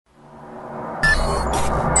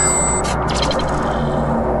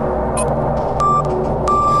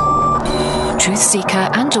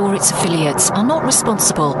TruthSeekah and or its affiliates are not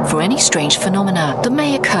responsible for any strange phenomena that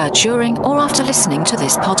may occur during or after listening to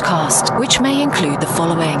this podcast, which may include the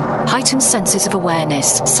following: heightened senses of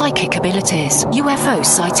awareness, psychic abilities, UFO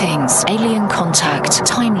sightings, alien contact,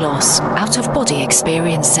 time loss, out-of-body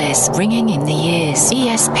experiences, ringing in the ears,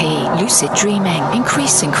 ESP, lucid dreaming,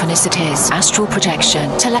 increased synchronicities, astral projection,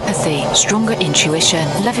 telepathy, stronger intuition,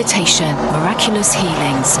 levitation, miraculous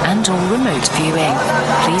healings, and or remote viewing.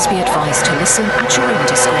 Please be advised to listen at your own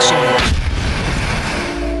discretion.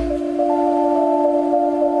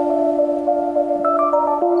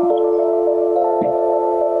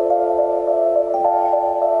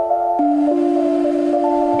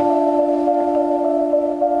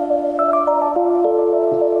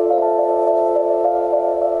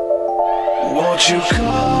 Won't you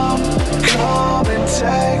come and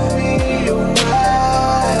take me away?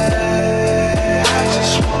 I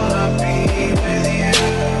just wanna be with you.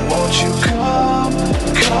 Won't you come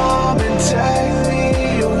and take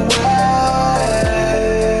me away?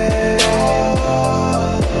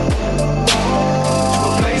 To a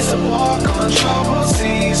place to walk on troubled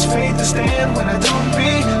seas, faith to stand when I don't believe.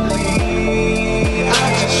 I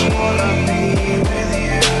just wanna be with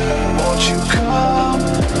you. Won't you come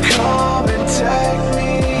and take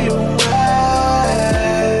me away?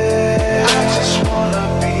 I just wanna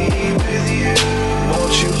be with you.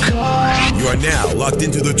 Won't you come? You are now locked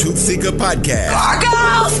into the TruthSeekah podcast.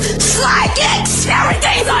 Gargoyles! Psychics!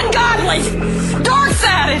 Everything's ungodly! Dark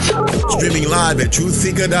savage! Streaming live at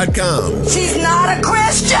TruthSeekah.com. She's not a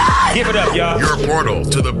Christian! Give it up, y'all. Your portal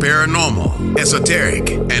to the paranormal, esoteric,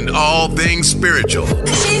 and all things spiritual.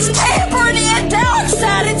 She's tampering in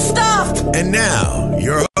dark-sided stuff! And now,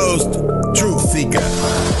 your host, TruthSeekah.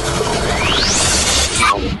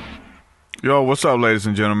 Yo, what's up, ladies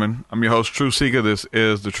and gentlemen? I'm your host, TruthSeekah. This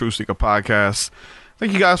is the TruthSeekah podcast.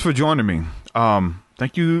 Thank you guys for joining me.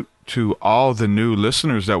 Thank you to all the new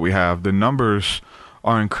listeners that we have. The numbers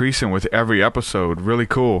are increasing with every episode. Really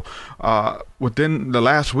cool. Within the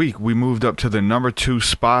last week, we moved up to the #2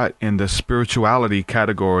 spot in the spirituality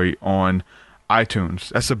category on iTunes.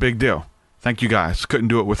 That's a big deal. Thank you guys. Couldn't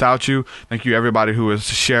do it without you. Thank you everybody who is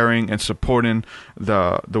sharing and supporting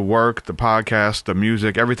the work, the podcast, the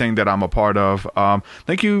music, everything that I'm a part of.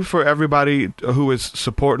 Thank you for everybody who is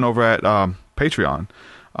supporting over at Patreon.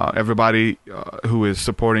 Everybody who is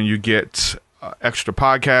supporting, you get extra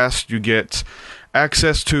podcasts. You get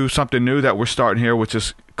access to something new that we're starting here, which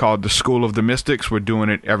is called the School of the Mystics. We're doing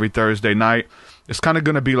it every Thursday night. It's kind of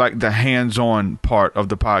going to be like the hands-on part of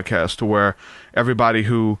the podcast, to where everybody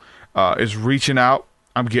who is reaching out,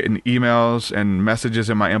 I'm getting emails and messages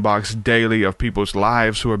in my inbox daily of people's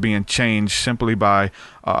lives who are being changed simply by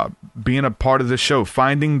being a part of this show,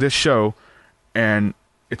 finding this show, and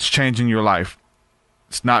it's changing your life.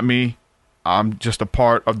 It's not me. I'm just a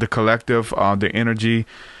part of the collective, the energy,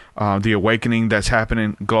 the awakening that's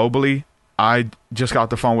happening globally. I just got off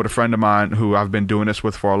the phone with a friend of mine who I've been doing this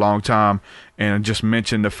with for a long time, and just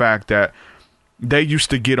mentioned the fact that they used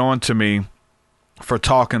to get on to me for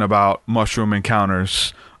talking about mushroom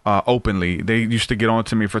encounters openly. They used to get on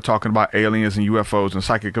to me for talking about aliens and UFOs and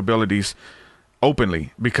psychic abilities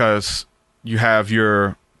openly, because you have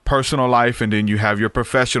your personal life and then you have your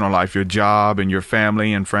professional life, your job and your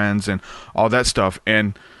family and friends and all that stuff.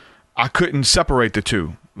 And I couldn't separate the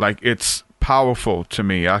two. Like, it's powerful to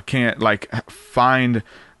me. I can't find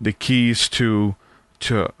the keys to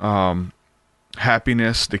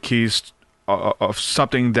happiness, the keys of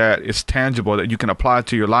something that is tangible that you can apply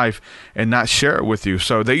to your life and not share it with you.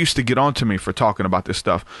 So they used to get on to me for talking about this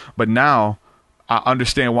stuff. But now I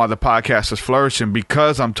understand why the podcast is flourishing,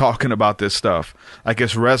 because I'm talking about this stuff. Like,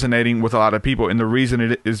 it's resonating with a lot of people. And the reason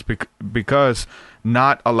it is because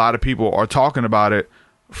not a lot of people are talking about it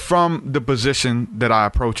from the position that I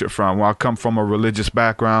approach it from. Well, I come from a religious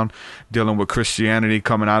background, dealing with Christianity,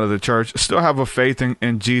 coming out of the church. Still have a faith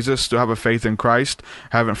in Jesus, still have a faith in Christ.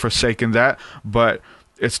 Haven't forsaken that. But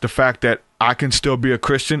it's the fact that I can still be a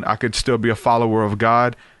Christian. I could still be a follower of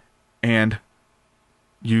God and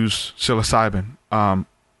use psilocybin.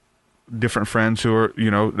 Different friends who are,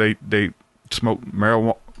 they smoke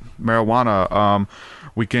marijuana.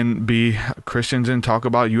 We can be Christians and talk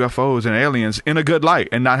about UFOs and aliens in a good light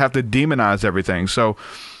and not have to demonize everything. So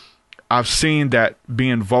I've seen that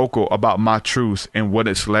being vocal about my truth and what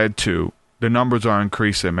it's led to, the numbers are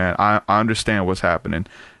increasing, man. I understand what's happening.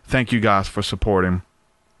 Thank you guys for supporting.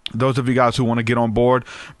 Those of you guys who want to get on board,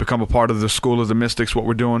 become a part of the School of the Mystics, what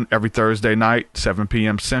we're doing every Thursday night, 7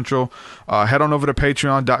 p.m. Central, head on over to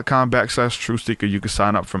patreon.com/TruthSeekah. You can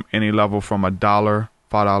sign up from any level from $1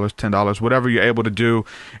 $5, $10, whatever you're able to do.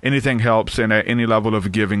 Anything helps. And at any level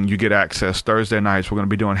of giving, you get access. Thursday nights, we're going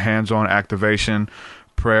to be doing hands-on activation,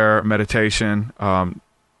 prayer, meditation,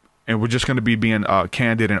 and we're just going to be being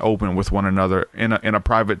candid and open with one another in a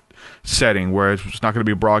private setting where it's not going to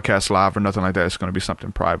be broadcast live or nothing like that. It's going to be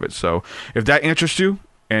something private. So if that interests you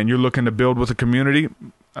and you're looking to build with a community,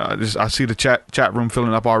 I see the chat room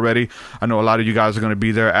filling up already. I know a lot of you guys are going to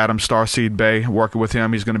be there. Adam Starseed Bay, working with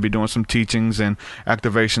him. He's going to be doing some teachings and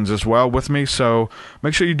activations as well with me. So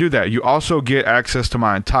make sure you do that. You also get access to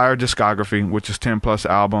my entire discography, which is 10 plus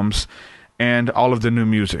albums, and all of the new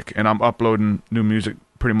music. And I'm uploading new music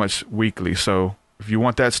pretty much weekly. So if you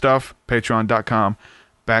want that stuff,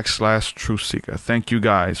 patreon.com/TruthSeekah. Thank you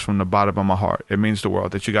guys from the bottom of my heart. It means the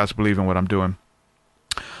world that you guys believe in what I'm doing.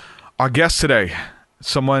 Our guest today,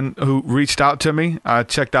 someone who reached out to me. I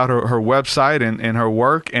checked out her website and her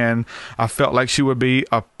work, and I felt like she would be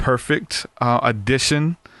a perfect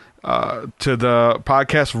addition to the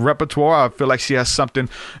podcast repertoire. I feel like she has something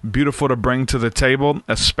beautiful to bring to the table,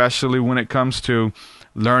 especially when it comes to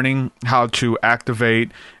learning how to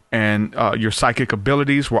activate and your psychic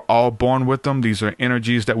abilities. We're all born with them. These are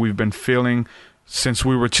energies that we've been feeling since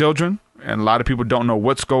we were children. And a lot of people don't know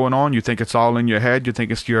what's going on. You think it's all in your head. You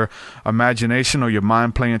think it's your imagination or your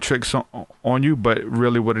mind playing tricks on you. But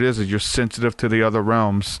really what it is you're sensitive to the other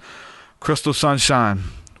realms. Crystal Sunshine,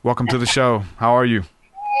 welcome to the show. How are you?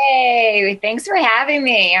 Hey, thanks for having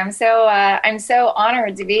me. I'm so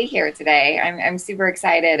honored to be here today. I'm super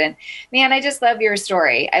excited. And man, I just love your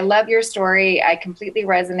story. I love your story. I completely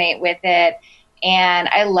resonate with it. And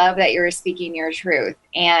I love that you're speaking your truth.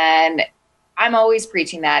 And I'm always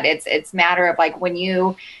preaching that. It's a matter of like when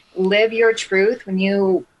you live your truth, when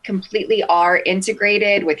you completely are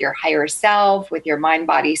integrated with your higher self, with your mind,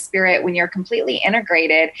 body, spirit, when you're completely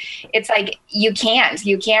integrated, it's like you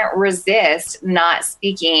can't resist not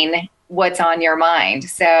speaking what's on your mind.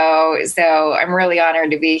 So I'm really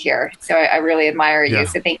honored to be here. So I really admire you.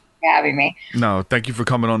 So thank you for having me. No, thank you for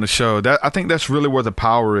coming on the show. I think that's really where the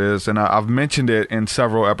power is. And I've mentioned it in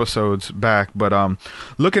several episodes back, but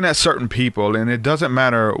looking at certain people, and it doesn't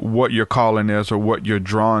matter what your calling is or what you're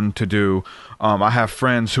drawn to do. I have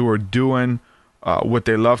friends who are doing what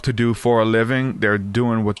they love to do for a living. They're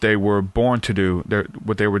doing what they were born to do.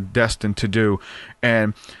 What they were destined to do.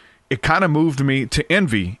 And it kind of moved me to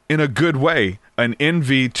envy in a good way, an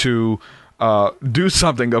envy to do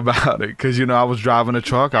something about it. Because, I was driving a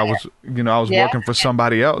truck. I was working for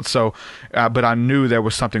somebody else. So, but I knew there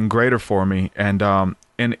was something greater for me. And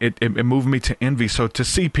it moved me to envy. So to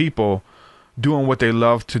see people doing what they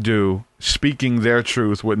love to do, speaking their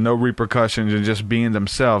truth with no repercussions and just being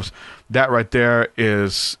themselves, that right there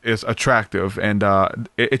is attractive. And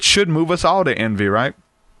it should move us all to envy, right?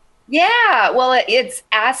 Yeah, well, it's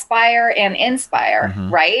aspire and inspire,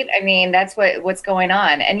 right? I mean, that's what's going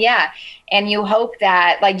on. And and you hope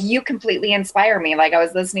that, like, you completely inspire me. Like, I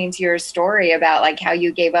was listening to your story about, like, how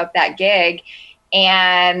you gave up that gig,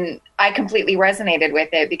 and I completely resonated with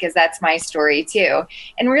it because that's my story too.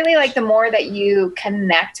 And really, like, the more that you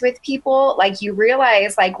connect with people, like, you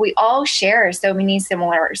realize, like, we all share so many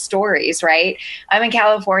similar stories, right? I'm in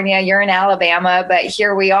California, you're in Alabama, but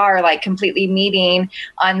here we are, like, completely meeting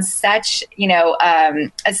on such, a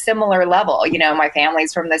similar level. My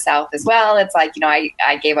family's from the South as well. It's like, I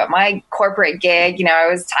gave up my corporate gig. I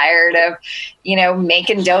was tired of,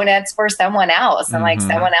 making donuts for someone else and, like,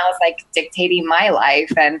 someone else, like, dictating my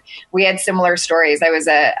life. And we had similar stories. I was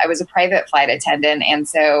a private flight attendant. And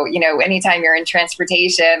so, anytime you're in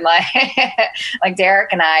transportation, like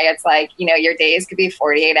Derek and I, it's like, your days could be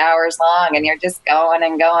 48 hours long and you're just going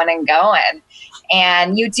and going and going.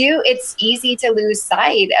 And it's easy to lose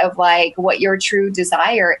sight of, like, what your true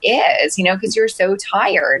desire is, because you're so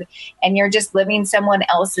tired and you're just living someone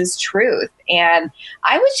else's truth. And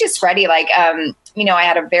I was just ready, like, I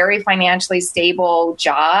had a very financially stable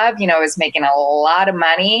job, I was making a lot of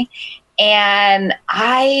money, and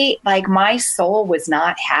my soul was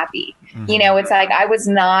not happy. It's like I was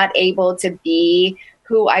not able to be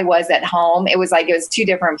who I was at home. It was two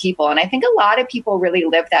different people. And I think a lot of people really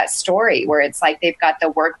live that story where it's like they've got the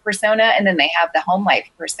work persona and then they have the home life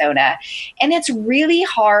persona. And it's really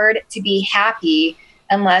hard to be happy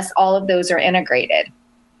unless all of those are integrated.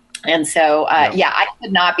 And so, I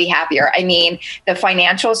could not be happier. I mean, the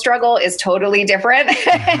financial struggle is totally different.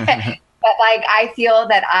 But like, I feel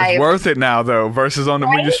that it's worth it now, though, versus on the,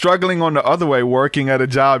 when you're struggling on the other way, working at a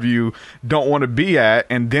job you don't want to be at,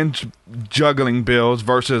 and then juggling bills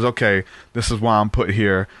versus, okay, this is why I'm put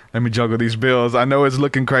here. Let me juggle these bills. I know it's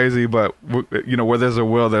looking crazy, but you know, where there's a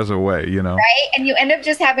will, there's a way, you know? Right. And you end up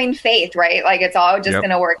just having faith, right? Like it's all just going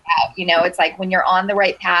to work out. You know, it's like when you're on the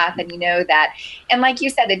right path and you know that, and like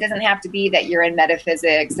you said, it doesn't have to be that you're in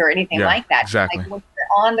metaphysics or anything like that. Exactly. Like when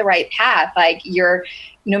you're on the right path, like you're,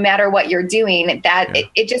 no matter what you're doing, that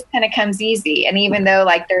it just kind of comes easy. And even though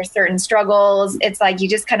like there's certain struggles, it's like you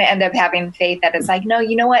just kind of end up having faith that it's like, no,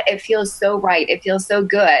 you know what? It feels so right. It feels so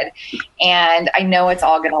good. And I know it's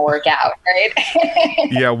all going to work out.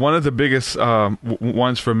 Right. Yeah. One of the biggest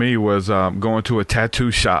ones for me was going to a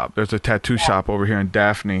tattoo shop. There's a tattoo shop over here in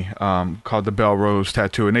Daphne called the Bell Rose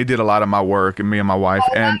Tattoo. And they did a lot of my work, and me and my wife.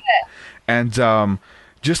 And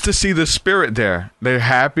just to see the spirit there, they're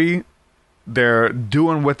happy. They're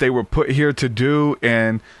doing what they were put here to do,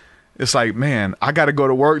 and it's like, man, I got to go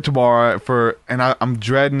to work tomorrow and I'm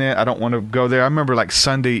dreading it. I don't want to go there. I remember like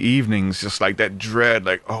Sunday evenings, just like that dread,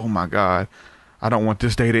 like, oh my God, I don't want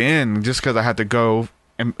this day to end just because I had to go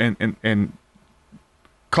and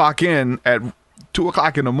clock in at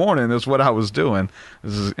 2:00 in the morning. That's what I was doing.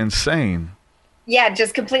 This is insane. Yeah,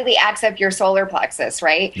 just completely acts up your solar plexus,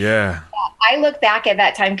 right? Yeah. I look back at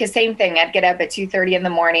that time because same thing. I'd get up at 2:30 in the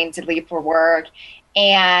morning to leave for work.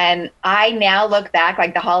 And I now look back,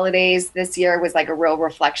 like the holidays this year was like a real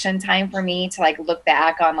reflection time for me to like look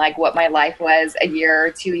back on like what my life was a year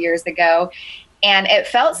or 2 years ago. And it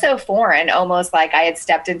felt so foreign, almost like I had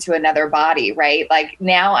stepped into another body, right? Like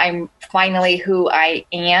now I'm finally who I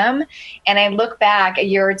am. And I look back a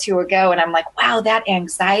year or two ago and I'm like, wow, that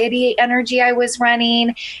anxiety energy I was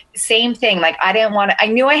running, same thing. Like I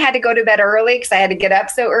knew I had to go to bed early because I had to get up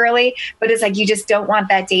so early, but it's like, you just don't want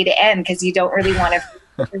that day to end because you don't really want to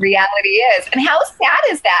what the reality is. And how sad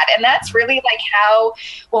is that? And that's really like how,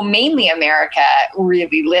 well, mainly America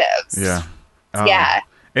really lives. Yeah. Yeah.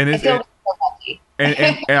 And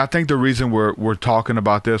and I think the reason we're talking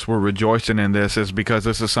about this, we're rejoicing in this, is because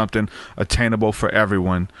this is something attainable for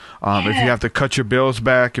everyone. If you have to cut your bills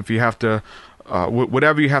back, if you have to,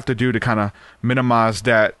 whatever you have to do to kind of minimize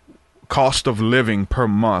that cost of living per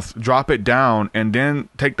month, drop it down, and then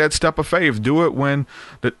take that step of faith. Do it when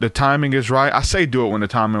the timing is right. I say do it when the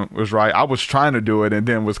timing was right. I was trying to do it and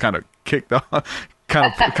then was kind of kicked off,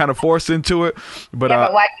 kind of forced into it. But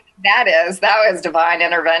why? That was divine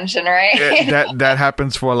intervention, right? that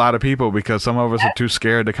happens for a lot of people because some of us are too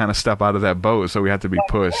scared to kind of step out of that boat, so we have to be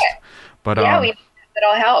pushed. But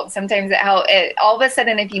it'll help. Sometimes all of a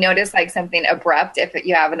sudden, if you notice like something abrupt, if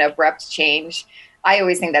you have an abrupt change, I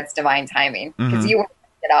always think that's divine timing because you want to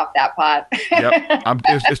get off that pot. Yep,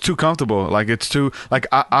 it's too comfortable. Like it's too like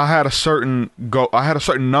I had a certain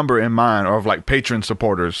number in mind of like patron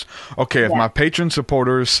supporters. Okay, if my patron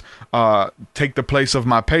supporters take the place of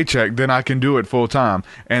my paycheck, then I can do it full time.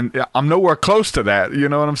 And I'm nowhere close to that. You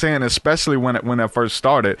know what I'm saying? Especially when I first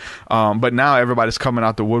started. But now everybody's coming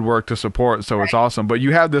out the woodwork to support, so it's awesome. But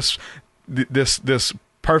you have this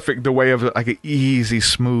perfect the way of like an easy,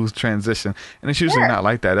 smooth transition, and it's usually not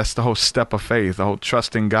like that. That's the whole step of faith, the whole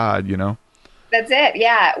trust in God, you know. That's it.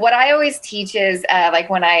 Yeah. What I always teach is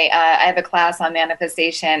like when I have a class on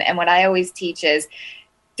manifestation, and what I always teach is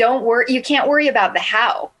don't worry. You can't worry about the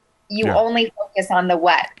how. You only focus on the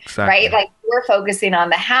what, right? Like we're focusing on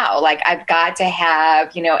the how. Like I've got to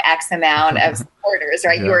have, X amount of supporters,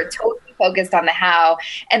 right? You are totally focused on the how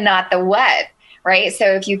and not the what. Right.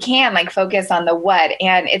 So if you can like focus on the what,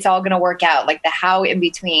 and it's all going to work out, like the how in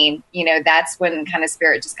between, that's when kind of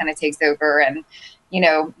spirit just kind of takes over, and,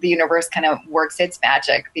 the universe kind of works its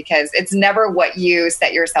magic, because it's never what you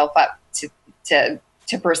set yourself up to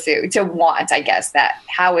pursue, to want. I guess that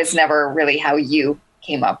how is never really how you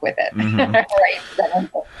came up with it. Right.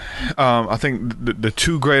 I think the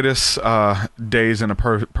two greatest days in a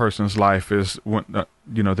person's life is when,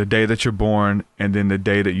 the day that you're born, and then the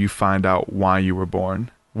day that you find out why you were born,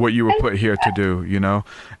 what you were put here to do,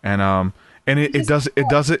 and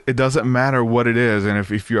it doesn't matter what it is. And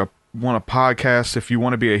if you want a podcast, if you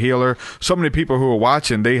want to be a healer, so many people who are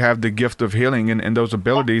watching, they have the gift of healing and those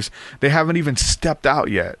abilities. They haven't even stepped out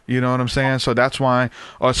yet. You know what I'm saying? So that's why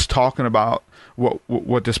us talking about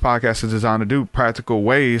what this podcast is designed to do, practical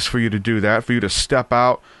ways for you to do that, for you to step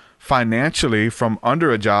out financially from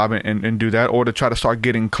under a job and do that, or to try to start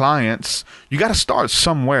getting clients. You got to start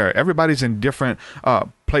somewhere. Everybody's in different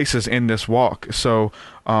places in this walk. So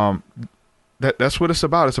that's what it's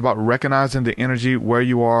about. It's about recognizing the energy where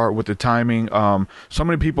you are with the timing. So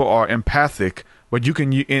many people are empathic, but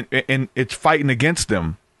and it's fighting against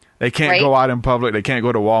them. They can't go out in public. They can't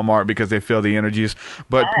go to Walmart because they feel the energies.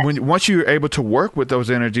 But once you're able to work with those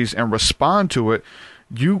energies and respond to it,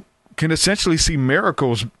 you can essentially see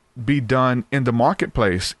miracles be done in the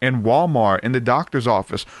marketplace, in Walmart, in the doctor's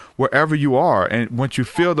office, wherever you are. And once you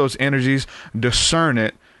feel those energies, discern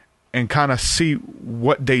it and kind of see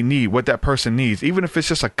what they need, what that person needs, even if it's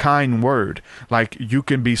just a kind word. Like, you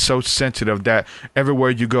can be so sensitive that everywhere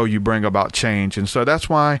you go, you bring about change. And so that's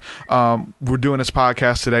why we're doing this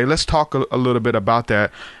podcast today. Let's talk a little bit about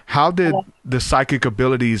that. How did the psychic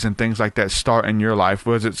abilities and things like that start in your life?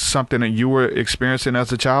 Was it something that you were experiencing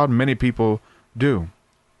as a child? Many people do.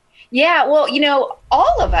 Yeah, well,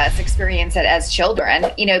 all of us experience it as children,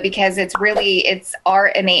 because it's our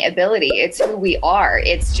innate ability. It's who we are.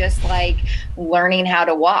 It's just like learning how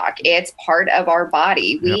to walk. It's part of our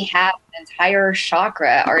body. We have an entire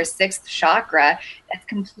chakra, our sixth chakra, that's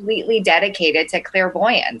completely dedicated to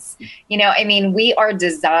clairvoyance. We are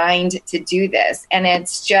designed to do this. And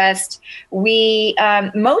it's just,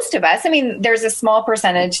 most of us, there's a small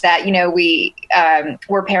percentage that,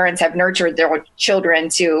 where parents have nurtured their children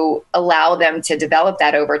to allow them to develop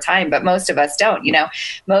that over time. But most of us don't.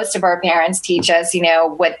 Most of our parents teach us,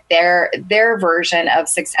 what their version of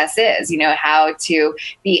success is, how to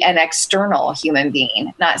be an external human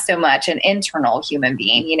being, not so much an internal human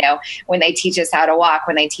being. When they teach us how to walk,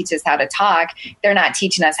 when they teach us how to talk, they're not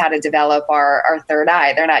teaching us how to develop our third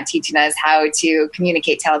eye. They're not teaching us how to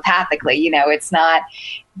communicate telepathically. It's not.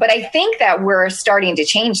 But I think that we're starting to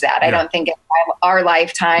change that. I don't think it's our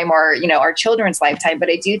lifetime or, our children's lifetime, but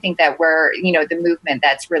I do think that we're, the movement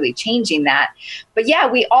that's really changing that. But yeah,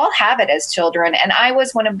 we all have it as children. And I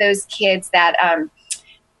was one of those kids that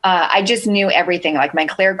I just knew everything, like my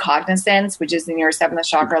Claircognizance, which is in your seventh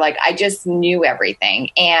chakra. Like, I just knew everything,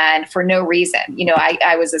 and for no reason.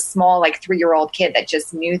 I was a small, 3-year-old kid that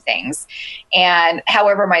just knew things. And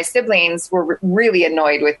however, my siblings were really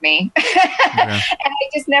annoyed with me. And I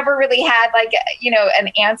just never really had an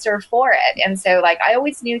answer for it. And so I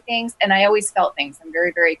always knew things and I always felt things. I'm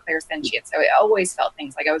very, very clairsentient. So I always felt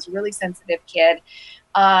things. I was a really sensitive kid.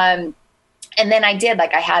 And then I did,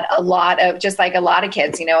 I had a lot of, just like a lot of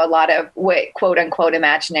kids, a lot of what, quote unquote,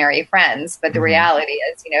 imaginary friends. But the reality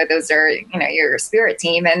is, those are, your spirit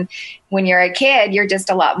team. And when you're a kid, you're just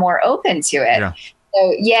a lot more open to it. Yeah.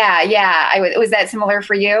 So yeah. Was that similar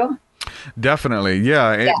for you? Definitely.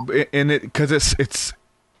 Yeah. Because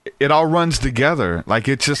it all runs together.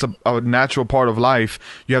 It's just a natural part of life.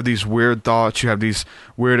 You have these weird thoughts, you have these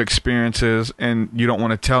weird experiences, and you don't want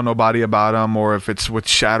to tell nobody about them, or if it's with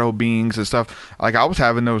shadow beings and stuff. I was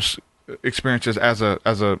having those experiences as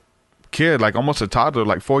a kid, almost a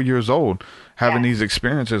toddler, 4 years old, having these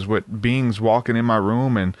experiences with beings walking in my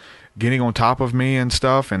room and getting on top of me and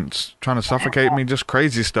stuff and trying to suffocate me, just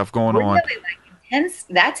crazy stuff going on.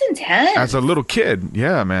 That's intense. As a little kid,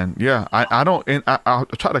 yeah, man, yeah. I don't, and I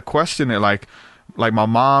try to question it, like my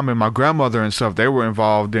mom and my grandmother and stuff. They were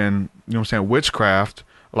involved in, witchcraft,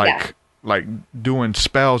 like doing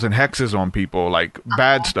spells and hexes on people,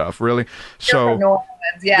 bad stuff, really. So New Orleans,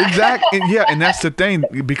 yeah, exactly, yeah, and that's the thing,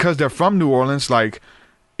 because they're from New Orleans.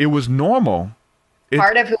 It was normal.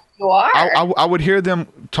 Part of who you are. I would hear them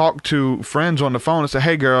talk to friends on the phone and say,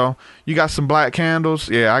 "Hey, girl, you got some black candles?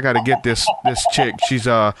 Yeah, I got to get this chick. She's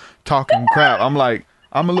talking crap." I'm like,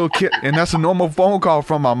 I'm a little kid, and that's a normal phone call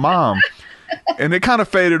from my mom. And it kind of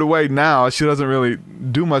faded away now. She doesn't really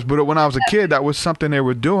do much. But when I was a kid, that was something they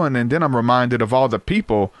were doing. And then I'm reminded of all the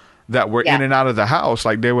people that were in and out of the house.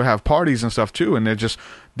 They would have parties and stuff too. And they're just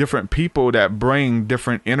different people that bring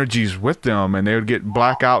different energies with them. And they would get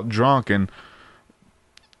blackout drunk and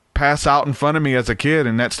pass out in front of me as a kid,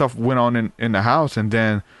 and that stuff went on in the house. And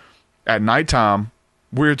then at nighttime,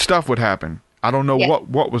 weird stuff would happen. I don't know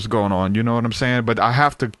what was going on, you know what I'm saying? But I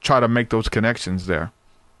have to try to make those connections there.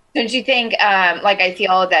 Don't you think, I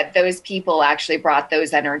feel that those people actually brought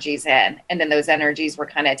those energies in, and then those energies were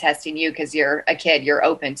kind of testing you because you're a kid, you're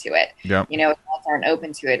open to it. Yeah. Adults aren't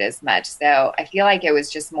open to it as much. So I feel like it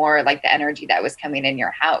was just more like the energy that was coming in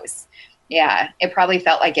your house. Yeah, it probably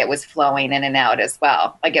felt like it was flowing in and out as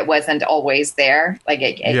well. It wasn't always there.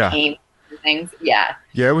 It came to things. Yeah.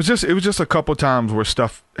 Yeah, it was just a couple times where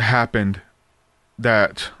stuff happened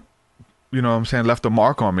that, left a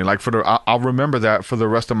mark on me. I'll remember that for the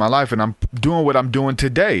rest of my life, and I'm doing what I'm doing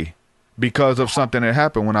today because of something that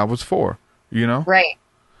happened when I was 4. Right.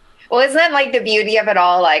 Well, isn't that like the beauty of it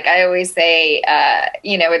all? Like I always say,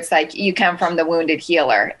 it's like you come from the wounded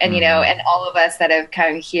healer, and and all of us that have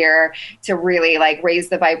come here to really like raise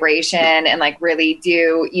the vibration and like really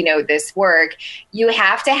do this work, you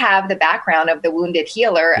have to have the background of the wounded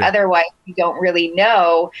healer. Yeah. Otherwise, you don't really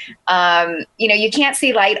know. You can't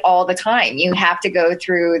see light all the time. You have to go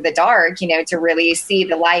through the dark, to really see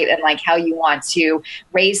the light and like how you want to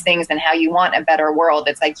raise things and how you want a better world.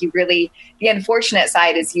 It's like the unfortunate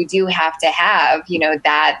side is you do have to have,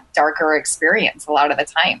 that darker experience a lot of the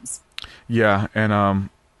times. Yeah. And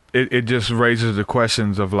it just raises the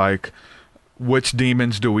questions of like, which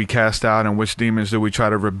demons do we cast out and which demons do we try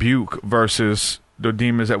to rebuke versus the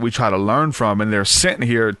demons that we try to learn from, and they're sent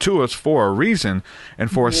here to us for a reason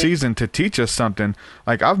and for a season to teach us something.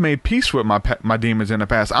 Like I've made peace with my demons in the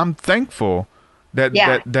past. I'm thankful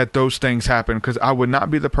that those things happen, because I would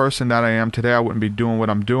not be the person that I am today. I wouldn't be doing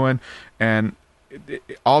what I'm doing. And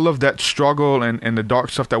all of that struggle and the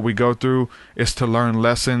dark stuff that we go through is to learn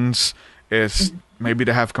lessons. It's maybe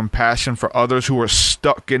to have compassion for others who are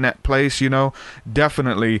stuck in that place,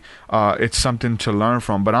 Definitely, it's something to learn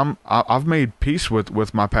from. But I've made peace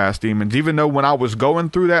with my past demons, even though when I was going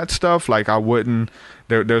through that stuff, like I wouldn't.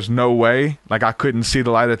 There's no way, like I couldn't see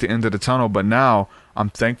the light at the end of the tunnel. But now I'm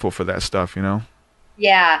thankful for that stuff,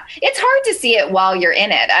 Yeah, it's hard to see it while you're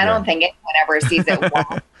in it. I don't think anyone ever sees it while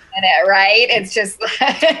you're in it, right? It's just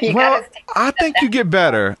I think you get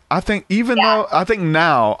better. I think though I think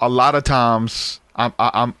now a lot of times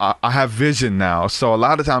I have vision now. So a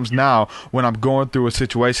lot of times now when I'm going through a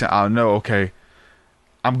situation, I'll know, okay,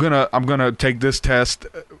 I'm gonna take this test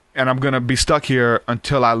and I'm gonna be stuck here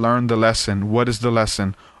until I learn the lesson. What is the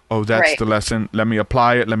lesson? Oh, that's the lesson. Let me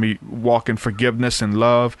apply it. Let me walk in forgiveness and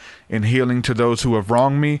love and healing to those who have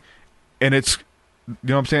wronged me. And it's,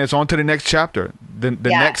 what I'm saying? It's on to the next chapter, the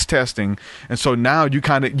next testing. And so now you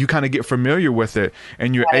kind of get familiar with it,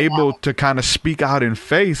 and you're able to kind of speak out in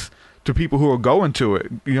faith to people who are going to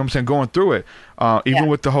it. Going through it. Even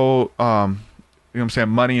with the whole,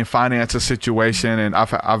 money and finances situation. And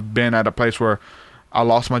I've been at a place where I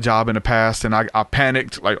lost my job in the past, and I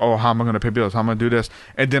panicked, like, oh, how am I going to pay bills? How am I going to do this?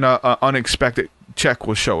 And then a unexpected check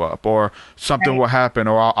will show up, or something will happen,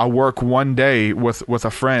 or I'll work one day with a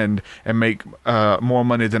friend and make more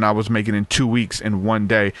money than I was making in 2 weeks in one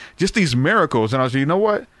day. Just these miracles. And I was like, you know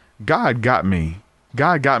what? God got me.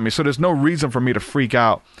 God got me. So there's no reason for me to freak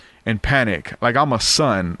out and panic. Like I'm a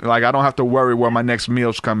son. Like I don't have to worry where my next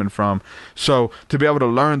meal's coming from. So to be able to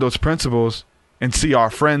learn those principles and see our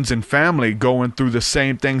friends and family going through the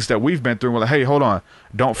same things that we've been through. We're like, hey, hold on.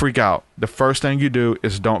 Don't freak out. The first thing you do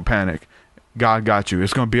is don't panic. God got you.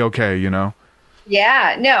 It's going to be okay,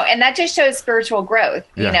 Yeah, no. And that just shows spiritual growth.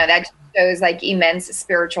 That just shows like immense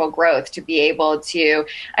spiritual growth to be able to,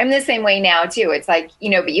 I'm the same way now too. It's like,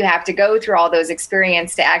 but you have to go through all those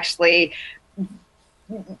experiences to actually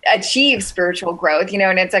achieve spiritual growth,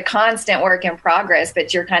 and it's a constant work in progress,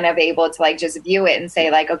 but you're kind of able to like just view it and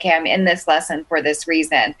say like, okay, I'm in this lesson for this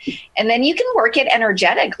reason. And then you can work it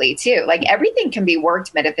energetically too. Like everything can be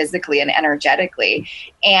worked metaphysically and energetically.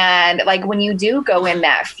 And like when you do go in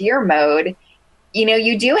that fear mode,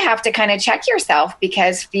 you do have to kind of check yourself,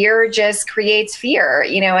 because fear just creates fear,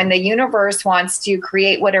 and the universe wants to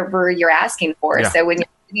create whatever you're asking for. Yeah. So when you're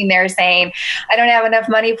sitting there saying, I don't have enough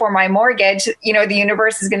money for my mortgage, the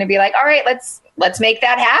universe is going to be like, all right, let's make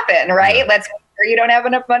that happen. Right. Yeah. Let's make sure you don't have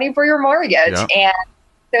enough money for your mortgage. Yeah. And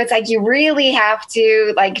so it's like, you really have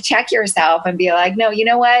to like check yourself and be like, no, you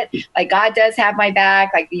know what? Like God does have my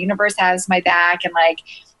back. Like the universe has my back. And like,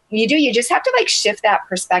 you just have to like shift that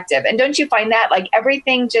perspective. And don't you find that like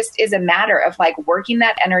everything just is a matter of like working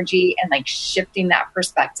that energy and like shifting that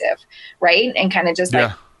perspective. Right. And kind of just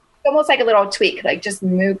like, almost like a little tweak, like just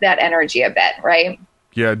move that energy a bit, right?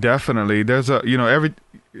 Yeah, definitely. There's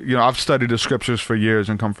I've studied the scriptures for years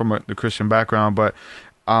and come from the Christian background, but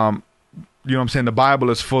the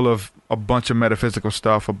Bible is full of a bunch of metaphysical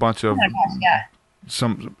stuff, a bunch of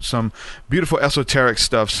some beautiful esoteric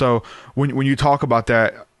stuff. So when you talk about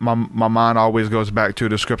that, my mind always goes back to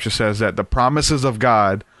the scripture says that the promises of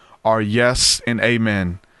God are yes and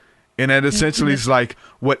amen. And that essentially is like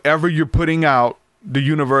whatever you're putting out, the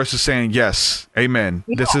universe is saying, yes, amen.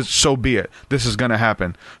 Yeah. This is, so be it. This is going to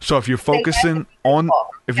happen. So if you're focusing on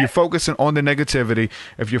the negativity,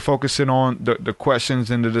 if you're focusing on the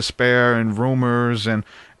questions and the despair and rumors and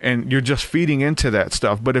you're just feeding into that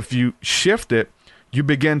stuff. But if you shift it, you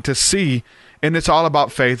begin to see, and it's all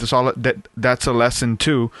about faith. It's all that's a lesson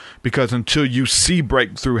too, because until you see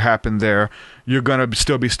breakthrough happen there, you're going to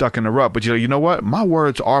still be stuck in the rut. But you know what? My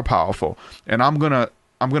words are powerful, and I'm going to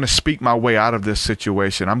to speak my way out of this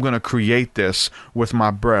situation. I'm going to create this with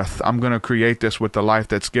my breath. I'm going to create this with the life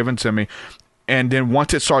that's given to me. And then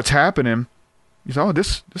once it starts happening, you say, oh,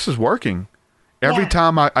 this is working. Every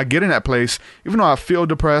time I get in that place, even though I feel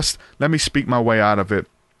depressed, let me speak my way out of it.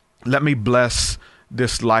 Let me bless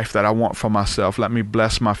this life that I want for myself. Let me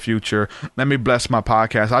bless my future. Let me bless my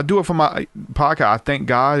podcast. I do it for my podcast. I thank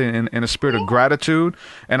God in a spirit of gratitude.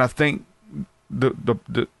 And I thank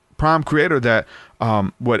the prime creator that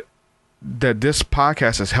that this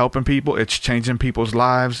podcast is helping people. It's changing people's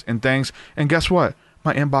lives and things. And guess what?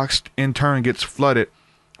 My inbox in turn gets flooded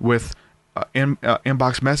with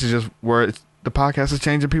inbox messages where the podcast is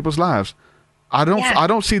changing people's lives. I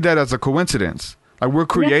don't see that as a coincidence. Like, we're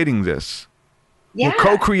creating this. Yeah. We're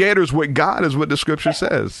co-creators with God, is what the scripture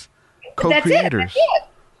says. Co-creators. That's it.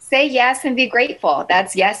 Say yes and be grateful.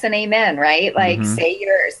 That's yes and amen, right? Like, say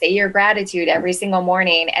your gratitude every single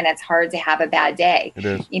morning, and it's hard to have a bad day. It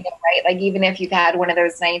is. Right? Like, even if you've had one of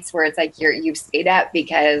those nights where it's like you've stayed up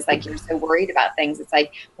because like you're so worried about things, it's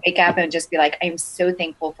like, wake up and just be like, I'm so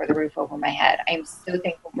thankful for the roof over my head. I'm so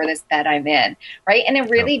thankful for this bed I'm in, right? And it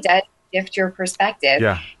really does shift your perspective.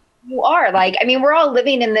 Yeah. You are like, I mean, we're all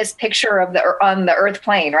living in this picture of on the earth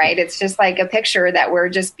plane, right? It's just like a picture that we're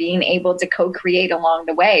just being able to co-create along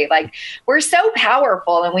the way. Like, we're so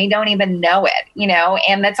powerful and we don't even know it,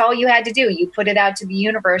 and that's all you had to do. You put it out to the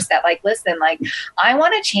universe that like, listen, like, I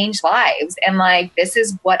want to change lives, and like, this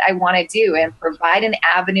is what I want to do, and provide an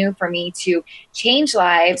avenue for me to change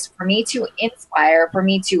lives, for me to inspire, for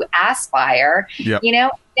me to aspire,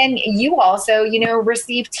 And you also,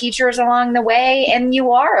 receive teachers along the way, and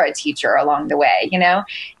you are a teacher along the way,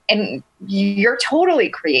 and you're totally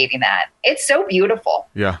creating that. It's so beautiful.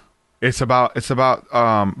 Yeah. It's about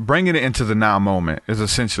bringing it into the now moment is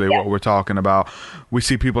essentially what we're talking about. We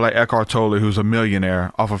see people like Eckhart Tolle, who's a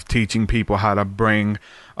millionaire, off of teaching people how to bring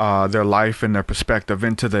their life and their perspective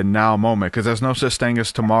into the now moment, because there's no such thing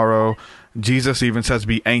as tomorrow. Jesus even says,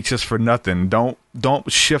 be anxious for nothing. Don't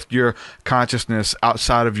shift your consciousness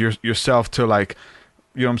outside of yourself to, like,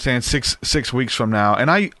 you know what I'm saying, six weeks from now. And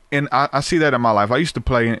I see that in my life. I used to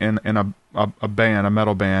play in a band, a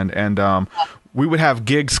metal band, and we would have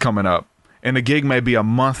gigs coming up, and the gig may be a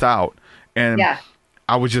month out, and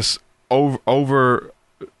I was just overly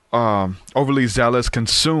zealous,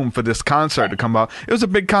 consumed for this concert to come out. It was a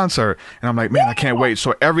big concert, and I'm like, man, I can't wait.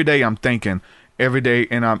 So every day I'm thinking,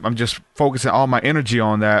 and I'm just focusing all my energy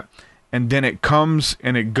on that. And then it comes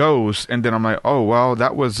and it goes, and then I'm like, oh, well,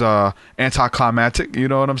 that was anticlimactic, you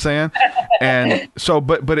know what I'm saying? And so,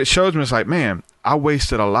 but it shows me, it's like, man, I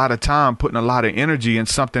wasted a lot of time putting a lot of energy in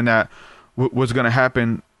something that was going to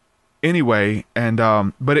happen anyway. And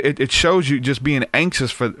but it shows you, just being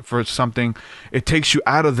anxious for something, it takes you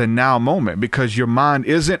out of the now moment, because your mind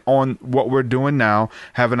isn't on what we're doing now,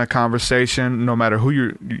 having a conversation, no matter who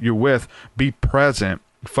you're with. Be present,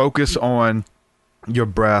 focus on your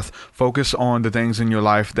breath, focus on the things in your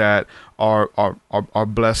life that are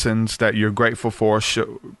blessings that you're grateful for.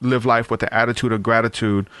 Live life with the attitude of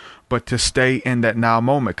gratitude, but to stay in that now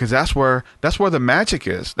moment, because that's where the magic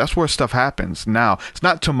is. That's where stuff happens now. It's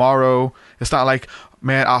not tomorrow. It's not like,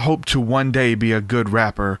 man, I hope to one day be a good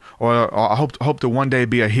rapper, or I hope to one day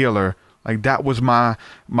be a healer. Like, that was my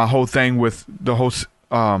whole thing with the whole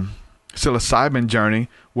psilocybin journey,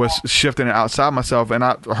 was shifting it outside myself. And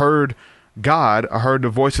I heard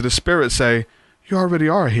the voice of the spirit say, you already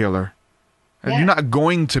are a healer. And you're not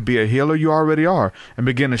going to be a healer. You already are. And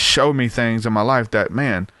begin to show me things in my life that,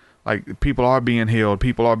 man, like, people are being healed.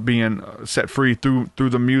 People are being set free through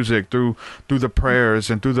the music, through the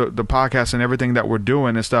prayers, and through the podcast and everything that we're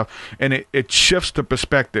doing and stuff. And it shifts the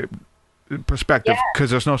perspective,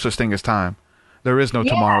 because there's no such thing as time. There is no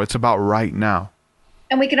tomorrow. It's about right now.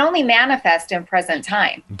 And we can only manifest in present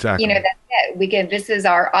time. Exactly. That's it. This is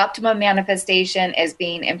our optimum manifestation, is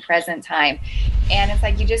being in present time. And it's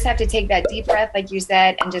like, you just have to take that deep breath, like you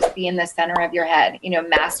said, and just be in the center of your head,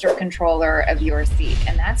 master controller of your seat.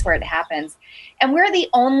 And that's where it happens. And we're the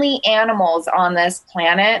only animals on this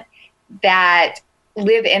planet that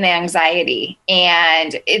live in anxiety,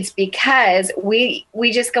 and it's because we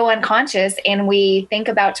just go unconscious and we think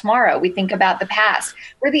about tomorrow, we think about the past.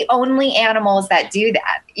 We're the only animals that do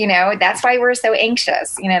that. That's why we're so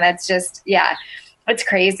anxious. That's just, it's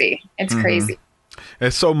crazy. It's crazy.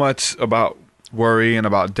 It's so much about worry and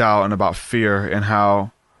about doubt and about fear, and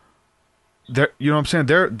how they're, you know what I'm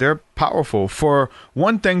saying, they're powerful. For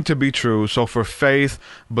one thing to be true, so for faith,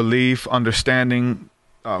 belief, understanding,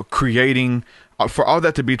 creating, for all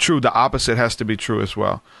that to be true, the opposite has to be true as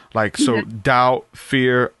well. Like, so doubt,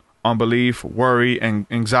 fear, unbelief, worry, and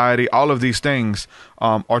anxiety, all of these things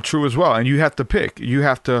are true as well. And you have to pick. You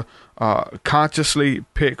have to consciously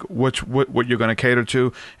pick what you're going to cater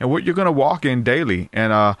to and what you're going to walk in daily.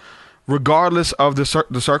 And regardless of the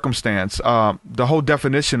circumstance, the whole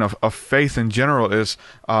definition of faith in general is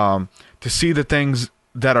to see the things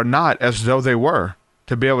that are not as though they were,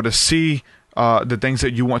 to be able to see the things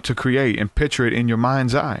that you want to create and picture it in your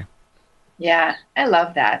mind's eye. Yeah, I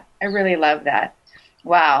love that. I really love that.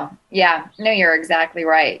 Wow. Yeah. No, you're exactly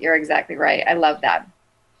right. You're exactly right. I love that.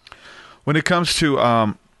 When it comes to,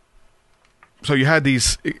 so you had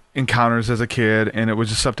these encounters as a kid and it was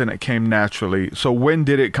just something that came naturally. So when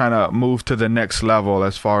did it kind of move to the next level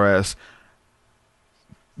as far as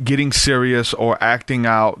getting serious or acting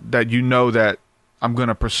out that you know that I'm going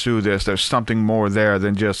to pursue this? There's something more there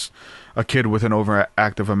than just a kid with an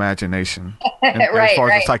overactive imagination, as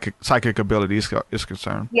far as the psychic ability is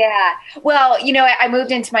concerned. Yeah. Well, I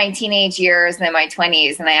moved into my teenage years and then my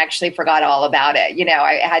 20s, and I actually forgot all about it.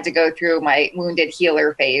 I had to go through my wounded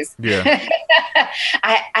healer phase. Yeah.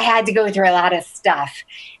 I had to go through a lot of stuff.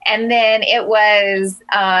 And then it was,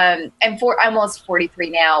 I'm almost 43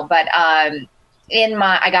 now, but I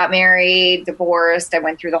got married, divorced, I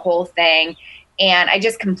went through the whole thing. And I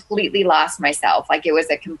just completely lost myself. Like, it was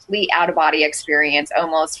a complete out of body experience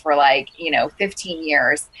almost for 15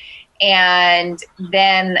 years. And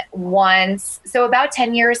then so about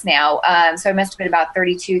 10 years now, so I must have been about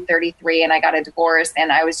 32, 33, and I got a divorce,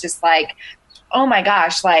 and I was just like, oh my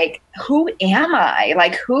gosh, like, who am I?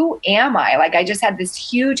 Like, who am I? Like, I just had this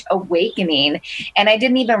huge awakening and I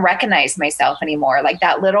didn't even recognize myself anymore. Like,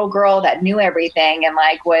 that little girl that knew everything and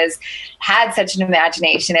had such an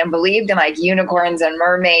imagination and believed in unicorns and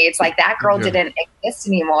mermaids, like, that girl didn't exist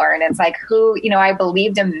anymore. And it's like, I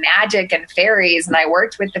believed in magic and fairies and I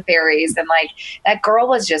worked with the fairies, and that girl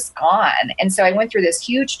was just gone. And so I went through this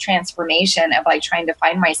huge transformation of trying to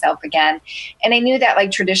find myself again. And I knew that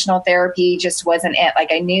traditional therapy just wasn't it.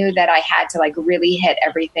 Like, I knew that I had to really hit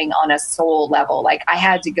everything on a soul level. Like, I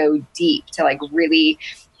had to go deep to really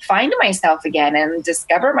find myself again and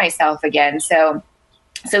discover myself again. So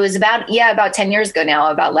it was about 10 years ago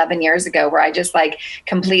now, about 11 years ago, where I just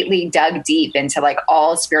completely dug deep into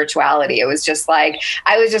all spirituality. It was just I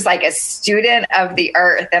was just a student of the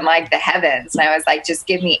earth and the heavens. And I was just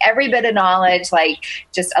give me every bit of knowledge,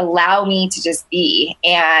 just allow me to just be.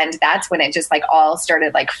 And that's when it just all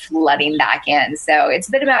started flooding back in. So it's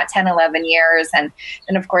been about 10, 11 years. And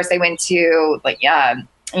then of course I went to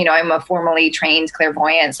I'm a formally trained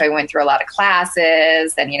clairvoyant. So I went through a lot of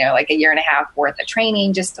classes and, a year and a half worth of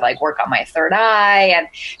training just to work on my third eye. And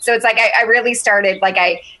so it's I really started,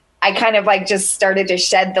 I kind of just started to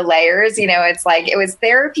shed the layers, it's it was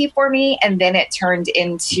therapy for me. And then it turned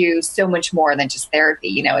into so much more than just therapy.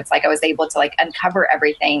 It's I was able to uncover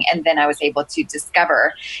everything. And then I was able to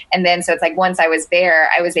discover. And then, so it's once I was there,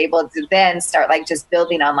 I was able to then start just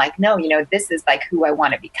building on no, this is who I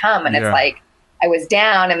want to become. And it's I was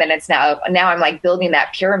down, and then it's now I'm building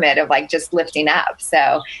that pyramid of just lifting up.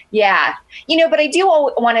 So yeah, but I do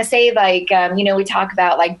want to say we talk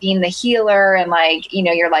about being the healer and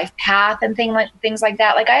your life path and things like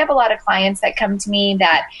that. I have a lot of clients that come to me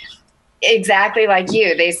that exactly like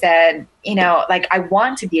you, they said, I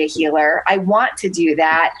want to be a healer. I want to do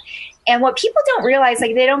that. And what people don't realize,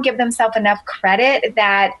 they don't give themselves enough credit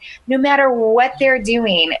that no matter what they're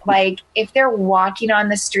doing, if they're walking on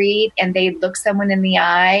the street and they look someone in the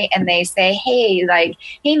eye and they say, hey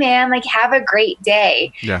man, have a great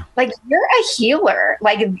day. Yeah. You're a healer.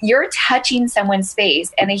 You're touching someone's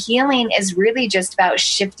face, and a healing is really just about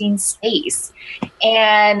shifting space.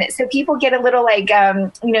 And so people get a little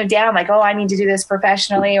down, oh, I need to do this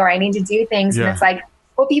professionally, or I need to do things. Yeah. And it's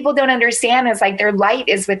what people don't understand is their light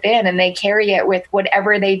is within, and they carry it with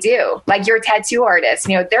whatever they do. Your tattoo artists,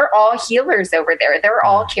 they're all healers over there. They're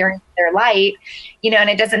all carrying their light, and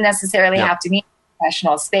it doesn't necessarily have to be a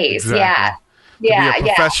professional space. Exactly. Yeah. To be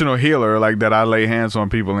a professional healer that I lay hands on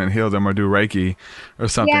people and heal them or do Reiki or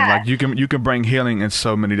something. Yeah. You can bring healing in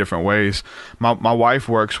so many different ways. My wife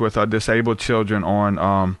works with disabled children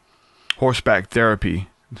on horseback therapy.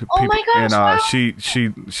 Oh my gosh! And wow.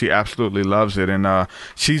 she absolutely loves it, and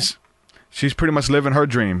she's pretty much living her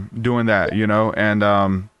dream doing that,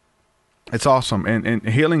 and it's awesome. And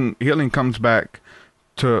healing comes back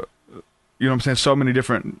to, so many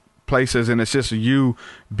different places, and it's just you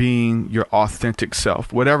being your authentic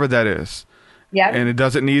self, whatever that is. Yeah. And it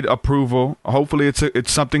doesn't need approval. Hopefully it's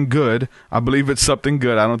something good. I believe it's something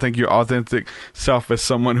good. I don't think your authentic self is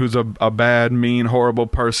someone who's a bad, mean, horrible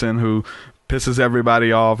person who pisses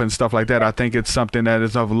everybody off and stuff like that. I think it's something that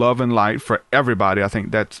is of love and light for everybody. I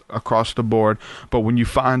think that's across the board. But when you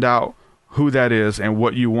find out who that is and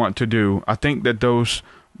what you want to do, I think that those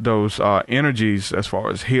energies as far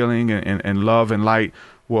as healing and love and light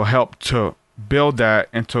will help to build that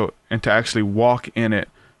and to actually walk in it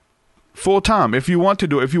full time. If you want to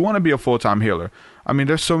do it, if you want to be a full-time healer. I mean,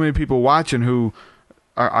 there's so many people watching who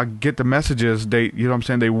I get the messages, you know what I'm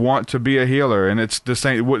saying? They want to be a healer, and it's the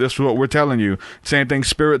same. This is what we're telling you. Same thing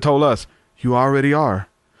Spirit told us. You already are.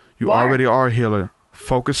 You already are a healer.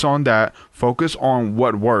 Focus on that. Focus on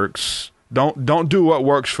what works. Don't do what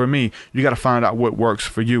works for me. You got to find out what works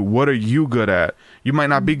for you. What are you good at? You might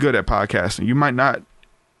not be good at podcasting. You might not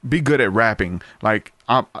be good at rapping. Like,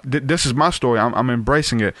 this is my story. I'm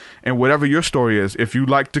embracing it. And whatever your story is, if you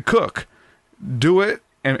like to cook, do it.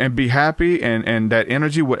 And be happy, and that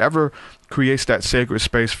energy, whatever creates that sacred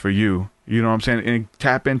space for you, you know what I'm saying? And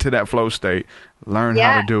tap into that flow state. Learn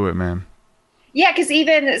how to do it, man. Yeah, because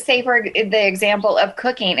even say for the example of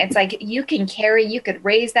cooking, it's like you could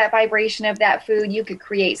raise that vibration of that food. You could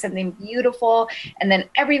create something beautiful. And then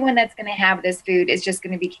everyone that's going to have this food is just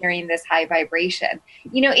going to be carrying this high vibration.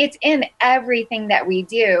 You know, it's in everything that we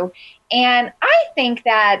do. And I think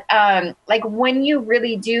that like when you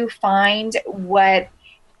really do find what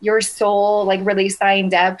your soul like really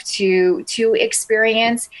signed up to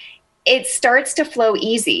experience, it starts to flow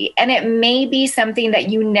easy. And it may be something that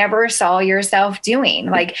you never saw yourself doing.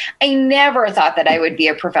 Like, I never thought that I would be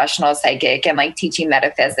a professional psychic and like teaching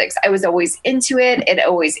metaphysics. I was always into it. It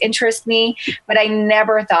always interested me, but I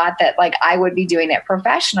never thought that like I would be doing it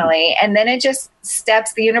professionally. And then it just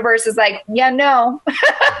steps, the universe is like, yeah, no,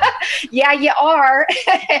 yeah, you are.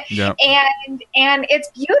 Yep. And it's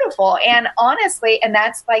beautiful. And honestly, and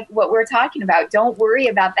that's like what we're talking about. Don't worry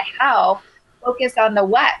about the how. Focus on the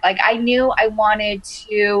what. Like I knew I wanted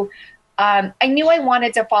to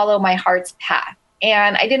follow my heart's path.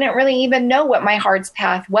 And I didn't really even know what my heart's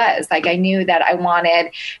path was. Like I knew that I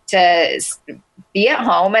wanted to be at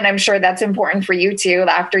home. And I'm sure that's important for you too.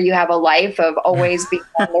 After you have a life of always being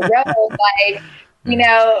on the road, like, you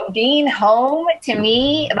know, being home to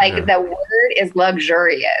me, like the word is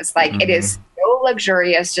luxurious. Like it is so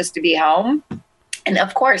luxurious just to be home. And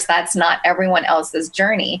of course, that's not everyone else's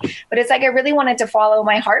journey, but it's like I really wanted to follow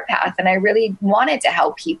my heart path, and I really wanted to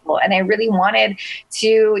help people, and I really wanted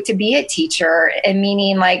to be a teacher, and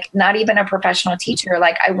meaning like not even a professional teacher.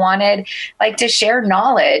 Like I wanted like to share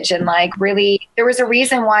knowledge, and like really there was a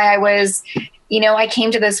reason why I was, you know, I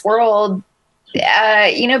came to this world,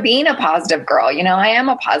 you know, being a positive girl. You know, I am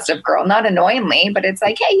a positive girl, not annoyingly, but it's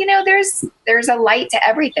like, hey, you know, there's a light to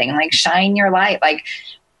everything. Like shine your light. Like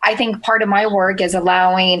I think part of my work is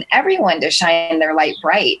allowing everyone to shine their light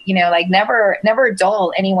bright, you know, like never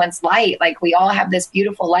dull anyone's light. Like we all have this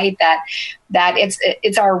beautiful light that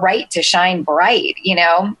it's our right to shine bright. You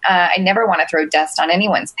know, I never want to throw dust on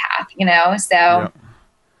anyone's path, you know? So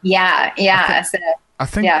yeah. I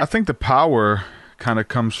think the power kind of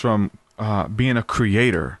comes from being a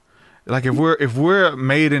creator. Like if we're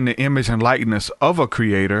made in the image and likeness of a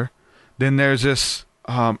creator, then there's this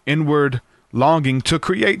inward longing to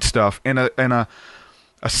create stuff, and a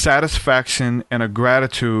satisfaction and a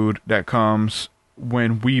gratitude that comes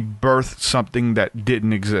when we birth something that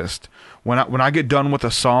didn't exist. When I get done with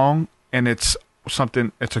a song and it's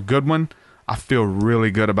a good one, I feel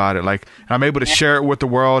really good about it. Like I'm able to share it with the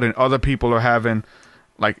world, and other people are having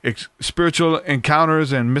like spiritual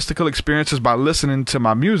encounters and mystical experiences by listening to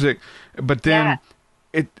my music. But then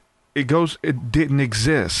it didn't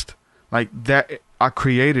exist like that. I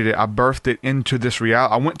created it. I birthed it into this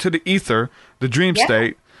reality. I went to the ether, the dream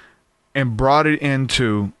state, and brought it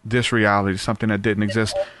into this reality, something that didn't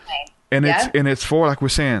exist. And it's for, like we're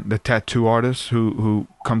saying, the tattoo artist who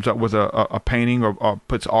comes up with a painting or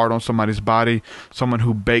puts art on somebody's body, someone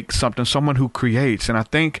who bakes something, someone who creates. And I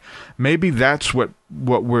think maybe that's what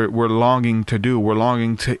we're longing to do. We're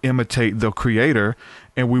longing to imitate the creator,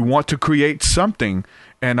 and we want to create something.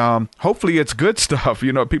 And hopefully it's good stuff.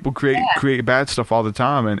 You know, people create bad stuff all the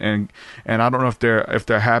time, and I don't know if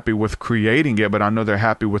they're happy with creating it, but I know they're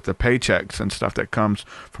happy with the paychecks and stuff that comes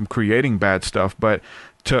from creating bad stuff. But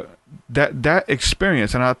to that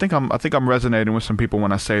experience, and I think I'm resonating with some people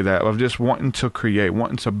when I say that, of just wanting to create,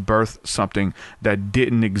 wanting to birth something that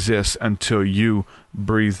didn't exist until you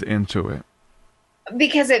breathed into it.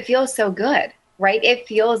 Because it feels so good. Right? It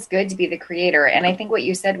feels good to be the creator. And I think what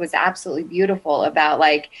you said was absolutely beautiful about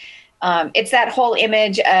like, it's that whole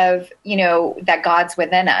image of, you know, that God's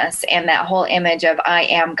within us, and that whole image of I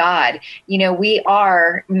am God. You know, we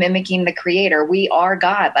are mimicking the creator. We are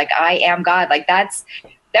God. Like I am God. Like that's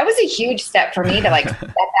that was a huge step for me to like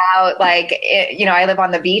step out. Like, I live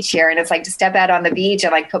on the beach here, and it's like to step out on the beach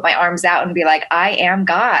and like put my arms out and be like, I am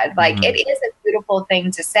God. Like, it is a beautiful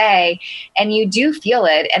thing to say, and you do feel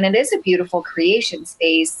it. And it is a beautiful creation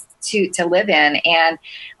space to live in. And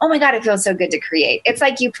oh my God, it feels so good to create. It's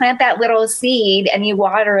like you plant that little seed and you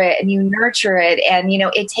water it and you nurture it. And,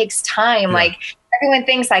 it takes time. Yeah. Like everyone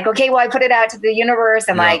thinks like, okay, well, I put it out to the universe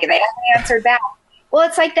and like they haven't answered back. Well,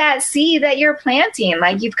 it's like that seed that you're planting.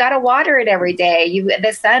 Like you've got to water it every day.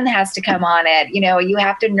 The sun has to come on it. You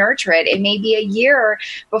have to nurture it. It may be a year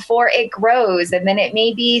before it grows, and then it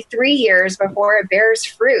may be 3 years before it bears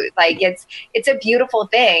fruit. Like it's a beautiful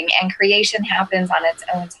thing, and creation happens on its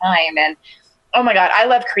own time. And oh my God, I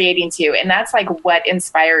love creating too. And that's like what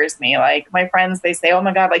inspires me. Like my friends, they say, oh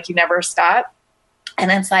my God, like you never stop. And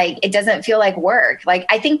it's like, it doesn't feel like work. Like,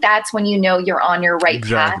 I think that's when you're on your right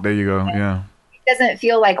path. There you go. Yeah. Doesn't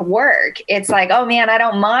feel like work. It's like, oh man, I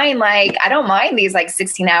don't mind these like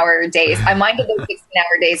 16-hour days. I minded those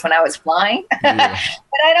 16-hour days when I was flying, but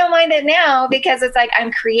I don't mind it now because it's like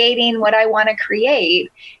I'm creating what I want to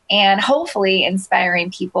create and hopefully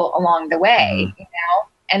inspiring people along the way,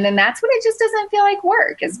 and then that's when it just doesn't feel like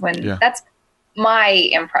work is when that's my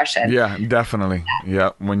impression. Yeah, definitely. Yeah.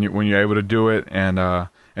 When you're able to do it and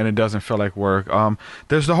it doesn't feel like work.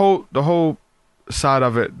 There's the whole side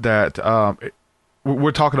of it that,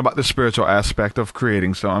 we're talking about the spiritual aspect of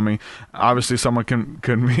creating. So, I mean, obviously someone can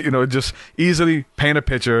just easily paint a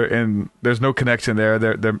picture and there's no connection there.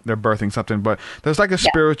 They're birthing something, but there's like a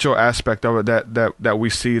spiritual aspect of it that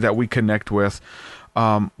we see, that we connect with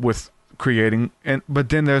creating. But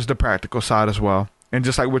then there's the practical side as well. And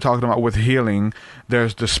just like we're talking about with healing,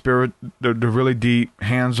 there's the spirit, the really deep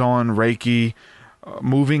hands-on Reiki,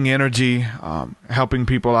 moving energy, helping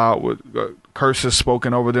people out with curses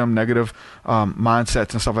spoken over them, negative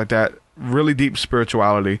mindsets and stuff like that. Really deep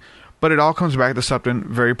spirituality. But it all comes back to something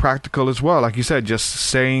very practical as well. Like you said, just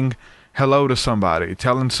saying hello to somebody,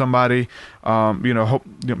 telling somebody,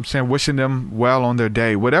 wishing them well on their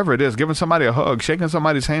day, whatever it is, giving somebody a hug, shaking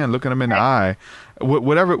somebody's hand, looking them in the eye,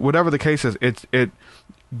 whatever the case is, it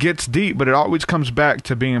gets deep, but it always comes back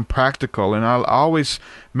to being practical. And I'll always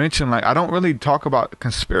mention, like, I don't really talk about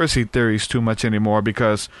conspiracy theories too much anymore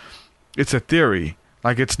because it's a theory.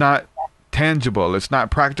 Like, it's not tangible. It's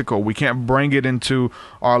not practical. We can't bring it into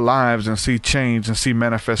our lives and see change and see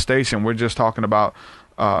manifestation. We're just talking about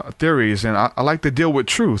theories. And I like to deal with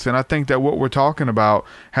truth. And I think that what we're talking about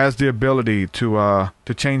has the ability to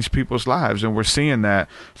change people's lives. And we're seeing that.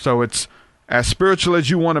 So it's as spiritual as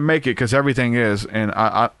you want to make it, because everything is. And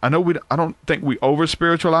I know I don't think we over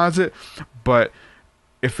spiritualize it, but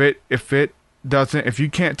if you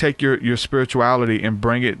can't take your spirituality and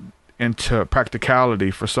bring it into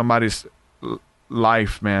practicality for somebody's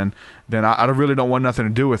life, man, then I really don't want nothing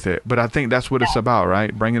to do with it. But I think that's what it's about,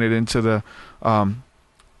 right? Bringing it into the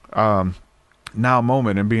now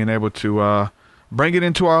moment and being able to bring it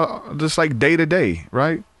into our just like day to day,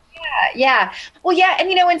 right? Yeah. Well, yeah.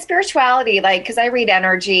 And, in spirituality, like, because I read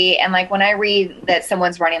energy, and like when I read that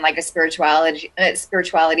someone's running like a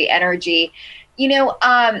spirituality energy,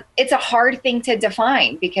 it's a hard thing to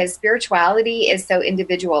define because spirituality is so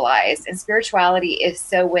individualized and spirituality is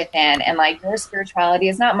so within, and like your spirituality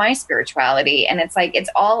is not my spirituality. And it's like, it's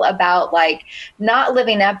all about like not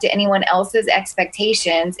living up to anyone else's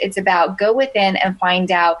expectations. It's about go within and find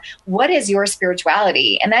out what is your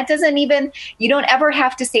spirituality. And that doesn't even, you don't ever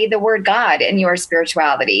have to say the word God in your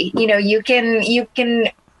spirituality. You can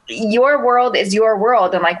your world is your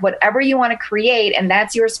world, and like whatever you want to create, and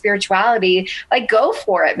that's your spirituality, like go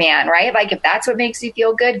for it, man, right? Like if that's what makes you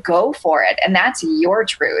feel good, go for it, and that's your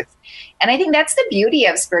truth. And I think that's the beauty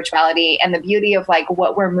of spirituality and the beauty of like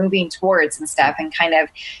what we're moving towards and stuff, and kind of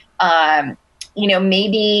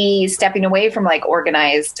maybe stepping away from like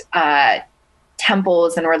organized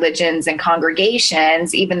temples and religions and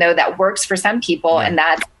congregations, even though that works for some people and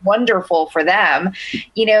that's wonderful for them,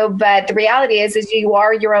 but the reality is you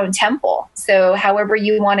are your own temple. So however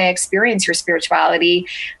you want to experience your spirituality,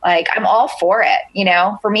 like I'm all for it.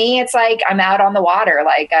 For me, it's like I'm out on the water.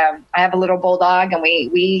 Like I have a little bulldog and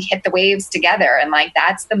we hit the waves together. And like,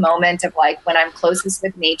 that's the moment of like when I'm closest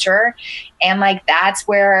with nature. And like, that's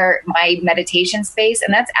where my meditation space,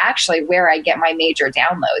 and that's actually where I get my major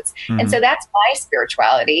downloads. Mm-hmm. And so that's my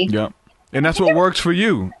spirituality. Yeah. And that's what works for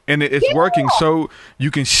you. And it's working. So you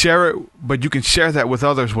can share it, but you can share that with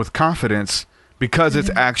others with confidence because it's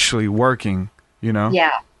actually working,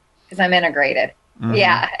 Yeah. Because I'm integrated. Mm-hmm.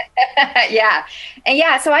 Yeah. Yeah. And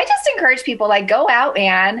yeah. So I just encourage people, like, go out,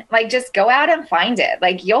 man, like just go out and find it.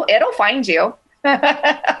 Like it'll find you.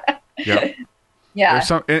 Yeah. Yeah.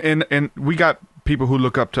 And we got people who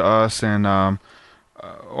look up to us, and well,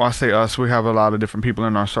 I say us, we have a lot of different people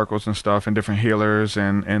in our circles and stuff, and different healers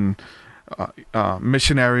and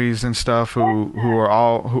missionaries and stuff who are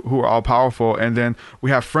all powerful. And then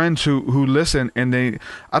we have friends who listen, and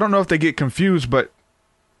I don't know if they get confused, but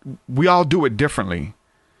we all do it differently.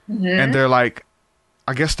 And they're like,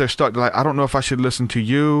 I guess they're stuck. Like, I don't know if I should listen to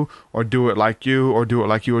you or do it like you or do it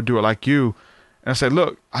like you or do it like you. And I say,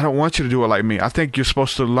 look, I don't want you to do it like me. I think you're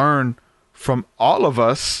supposed to learn from all of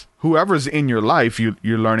us, whoever's in your life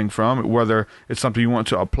you're learning from, whether it's something you want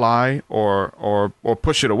to apply or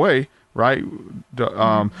push it away. Right.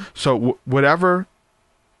 So whatever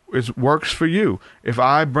works for you. If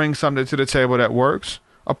I bring something to the table that works,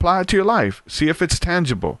 apply it to your life. See if it's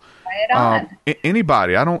tangible. Try it on.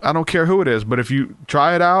 Anybody, I don't care who it is, but if you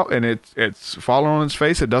try it out and it's falling on its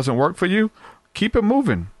face, it doesn't work for you, keep it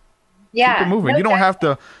moving. Yeah. Keep it moving. You don't have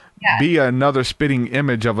to be another spitting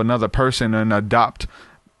image of another person and adopt.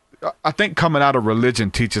 I think coming out of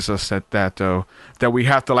religion teaches us that we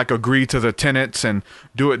have to like agree to the tenets and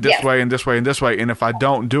do it this way and this way and this way. And if I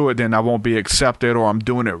don't do it, then I won't be accepted or I'm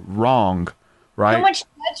doing it wrong. Right. So much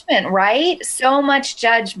judgment, right? So much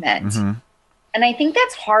judgment. And I think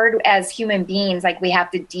that's hard as human beings. Like, we have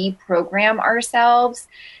to deprogram ourselves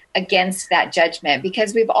against that judgment,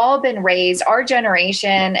 because we've all been raised, our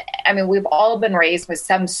generation, I mean, we've all been raised with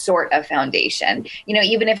some sort of foundation. You know,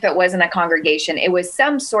 even if it wasn't a congregation, it was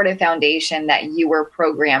some sort of foundation that you were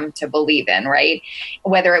programmed to believe in, right?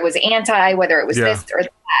 Whether it was whether it was this or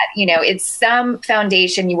that, you know, it's some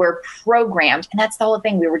foundation you were programmed. And that's the whole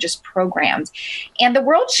thing. We were just programmed. And the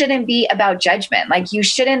world shouldn't be about judgment. Like, you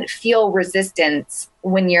shouldn't feel resistance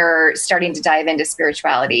when you're starting to dive into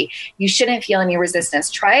spirituality. You shouldn't feel any resistance.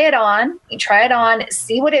 Try it on,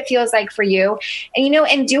 see what it feels like for you. And, you know,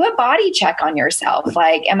 and do a body check on yourself.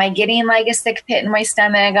 Like, am I getting like a sick pit in my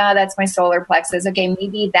stomach? Oh, that's my solar plexus. Okay,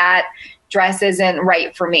 maybe that dress isn't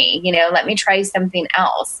right for me. You know, let me try something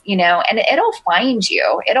else, you know, and it'll find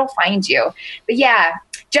you. But yeah,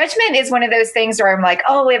 judgment is one of those things where I'm like,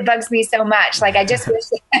 oh, it bugs me so much. Like, I just wish,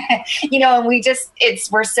 you know, and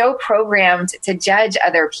we're so programmed to judge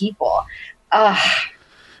other people.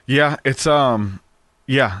 Yeah. It's,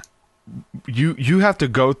 you have to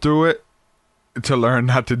go through it to learn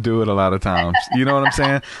not to do it a lot of times. You know what I'm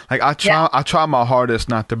saying? Like, I try my hardest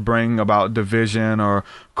not to bring about division or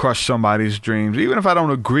crush somebody's dreams. Even if I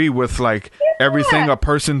don't agree with like everything a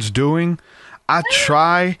person's doing, I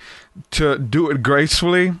try to do it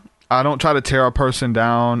gracefully. I don't try to tear a person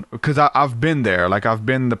down, because I've been there. Like, I've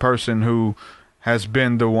been the person who has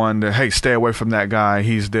been the one that, hey, stay away from that guy.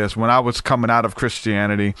 He's this. When I was coming out of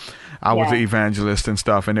Christianity, I was an evangelist and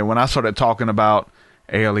stuff. And then when I started talking about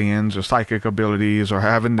aliens or psychic abilities or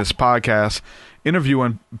having this podcast,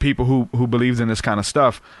 interviewing people who believed in this kind of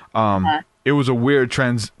stuff, it was a weird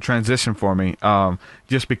transition for me,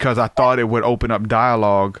 just because I thought it would open up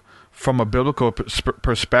dialogue from a biblical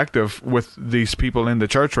perspective with these people in the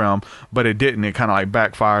church realm, but it didn't. It kind of like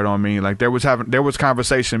backfired on me. Like, there was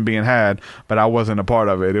conversation being had, but I wasn't a part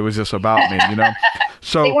of it. It was just about me, you know?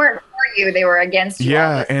 So they weren't for you, they were against you.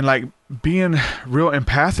 Yeah. And like, being real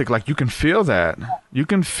empathic, like, you can feel that. You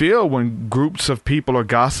can feel when groups of people are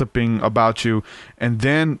gossiping about you. And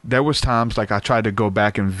then there was times like I tried to go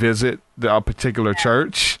back and visit a particular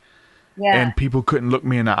church, and people couldn't look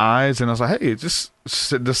me in the eyes. And I was like, hey, it's just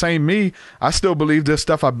the same me. I still believe this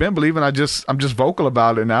stuff I've been believing. I'm just vocal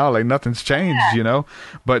about it now. Like, nothing's changed, you know?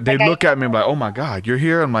 But they look at me like, oh my God, you're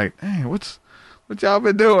here. I'm like, hey, what y'all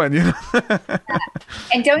been doing? You know?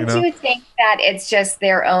 And don't you think that it's just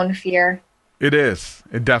their own fear? It is.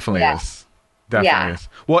 It definitely is. Definitely is.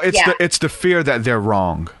 Well, it's the fear that they're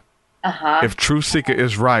wrong. If TruthSeekah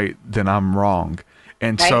is right, then I'm wrong.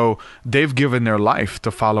 And so they've given their life to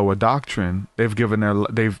follow a doctrine. They've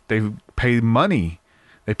paid money.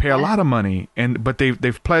 They pay a lot of money, but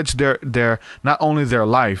they've pledged their not only their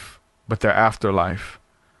life but their afterlife.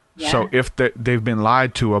 So if they've been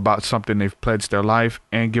lied to about something, they've pledged their life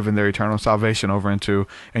and given their eternal salvation over into,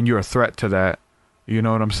 and you're a threat to that. You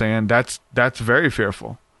know what I'm saying? That's very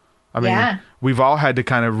fearful. I mean, we've all had to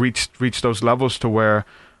kind of reach those levels to where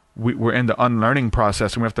we're in the unlearning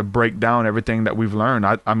process, and we have to break down everything that we've learned.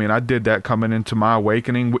 I mean, I did that coming into my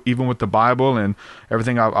awakening, even with the Bible and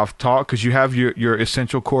everything I've taught, because you have your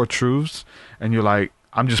essential core truths, and you're like,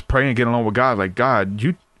 I'm just praying, getting along with God. Like, God,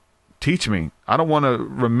 you teach me. I don't want to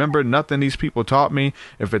remember nothing these people taught me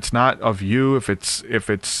if it's not of you, if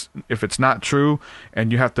it's not true.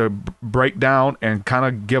 And you have to break down and kind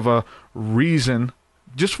of give a reason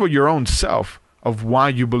just for your own self of why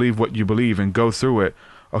you believe what you believe, and go through it.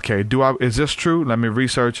 Okay, is this true? Let me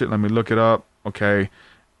research it. Let me look it up. Okay.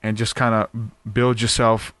 and just kind of build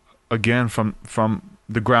yourself again from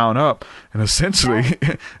the ground up. And essentially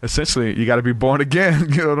you got to be born again.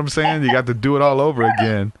 You know what I'm saying? You got to do it all over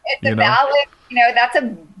again. It's a valid, that's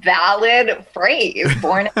a valid phrase,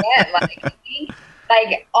 born again. Like, I think,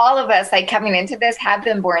 like, all of us, like, coming into this have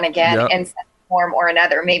been born again in some form or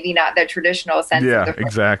another. Maybe not the traditional sense of the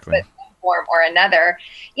exactly. but some form or another.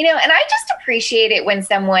 And I just appreciate it when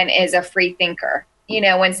someone is a free thinker,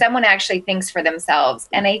 when someone actually thinks for themselves.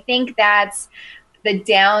 And I think that's the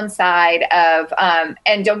downside of,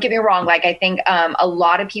 and don't get me wrong, like, I think a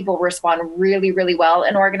lot of people respond really, really well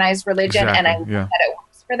in organized religion, and I love that it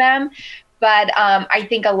works for them. But I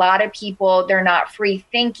think a lot of people, they're not free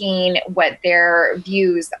thinking what their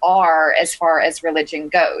views are as far as religion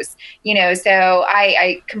goes. So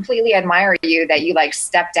I completely admire you that you, like,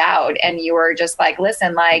 stepped out and you were just like,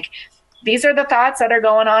 listen, like, these are the thoughts that are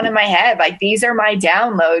going on in my head. Like, these are my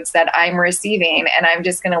downloads that I'm receiving, and I'm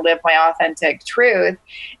just going to live my authentic truth.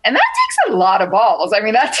 And that takes a lot of balls. I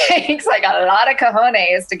mean, that takes, like, a lot of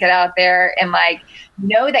cojones to get out there and, like,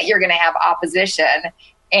 know that you're going to have opposition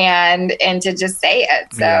and to just say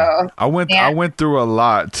it. So I went through a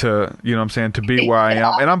lot to, to be where I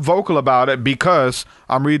am. And I'm vocal about it because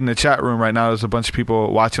I'm reading the chat room right now. There's a bunch of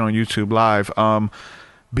people watching on YouTube Live,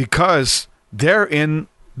 because they're in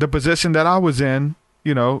the position that I was in,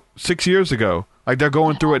 6 years ago. Like, they're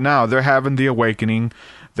going through it now. They're having the awakening.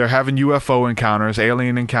 They're having UFO encounters,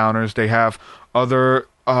 alien encounters. They have other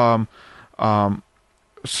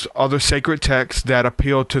sacred texts that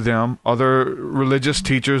appeal to them, other religious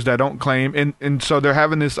teachers that don't claim, and so they're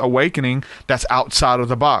having this awakening that's outside of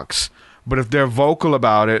the box. But if they're vocal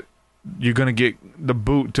about it, you're gonna get the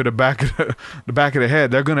boot to the back of the head.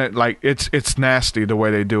 They're gonna, like, it's nasty the way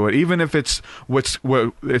they do it. Even if it's what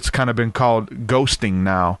it's kind of been called ghosting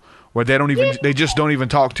now, where they just don't even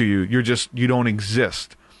talk to you. You don't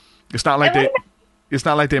exist. It's not like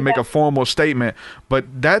they make a formal statement, but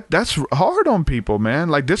that's hard on people, man.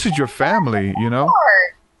 Like, this is your family,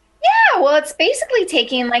 Hard. Yeah, well, it's basically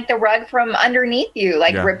taking, like, the rug from underneath you,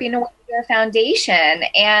 like, ripping away your foundation.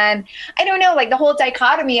 And I don't know, like, the whole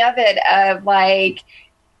dichotomy of it, of, like,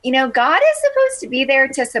 God is supposed to be there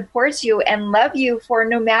to support you and love you for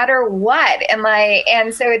no matter what.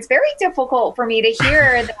 And so it's very difficult for me to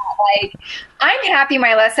hear that, like, I'm happy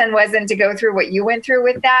my lesson wasn't to go through what you went through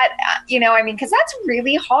with that, because that's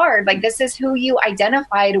really hard. Like, this is who you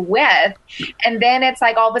identified with. And then it's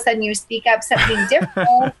like, all of a sudden you speak up something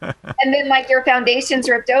different. And then, like, your foundation's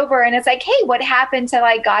ripped over and it's like, hey, what happened to,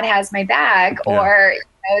 like, God has my back, or,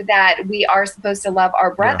 that we are supposed to love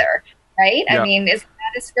our brother, right? I mean, is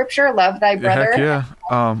a scripture, love thy brother? Heck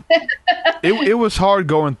yeah. It was hard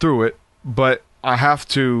going through it, but I have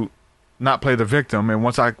to not play the victim. And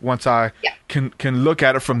once I can look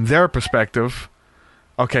at it from their perspective,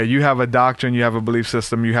 okay, you have a doctrine, you have a belief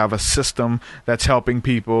system, you have a system that's helping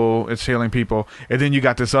people, it's healing people, and then you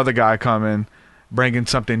got this other guy coming, bringing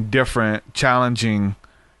something different, challenging.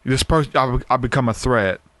 This person, I become a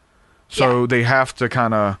threat. So they have to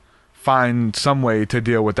kind of find some way to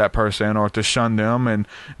deal with that person or to shun them, and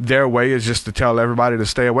their way is just to tell everybody to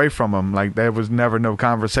stay away from them. Like, there was never no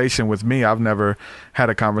conversation with me. I've never had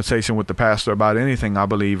a conversation with the pastor about anything I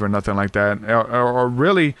believe or nothing like that, or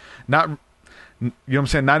really not, what I'm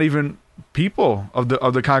saying, not even people of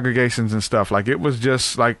the congregations and stuff. Like, it was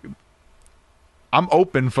just like, I'm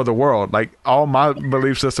open for the world. Like, all my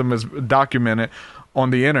belief system is documented on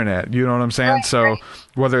the internet, you know what I'm saying? Right, so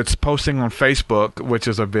whether it's posting on Facebook, which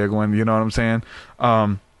is a big one, you know what I'm saying?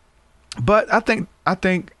 But I think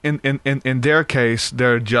in their case,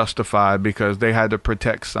 they're justified because they had to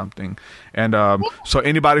protect something. And so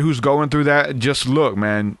anybody who's going through that, just look,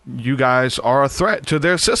 man, you guys are a threat to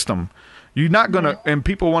their system. You're not going to, and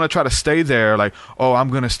people want to try to stay there, like, oh, I'm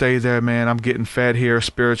going to stay there, man. I'm getting fed here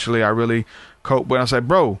spiritually. I really cope. But I say,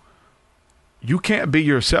 bro, you can't be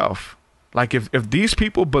yourself. Like, if these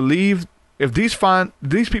people believe, if these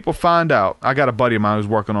people find out, I got a buddy of mine who's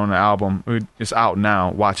working on an album. It's out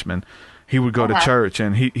now, Watchmen. He would go to church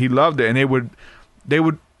and he loved it. And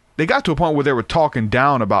they got to a point where they were talking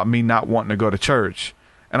down about me not wanting to go to church.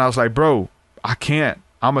 And I was like, bro, I can't.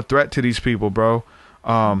 I'm a threat to these people, bro.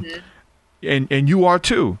 And you are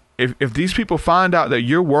too. If these people find out that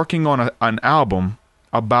you're working on an album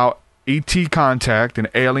about ET contact and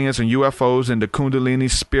aliens and UFOs and the Kundalini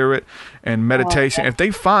spirit and meditation, if they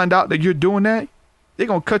find out that you're doing that, they're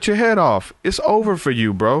going to cut your head off. It's over for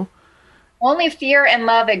you, bro. Only fear and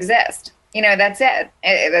love exist. That's it.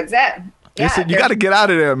 That's it. Yeah, you got to get out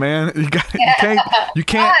of there, man. You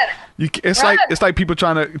can't. It's like people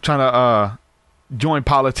trying to join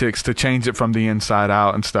politics to change it from the inside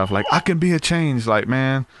out and stuff. Like, I can be a change. Like,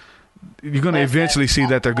 man, you're going to eventually see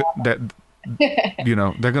that you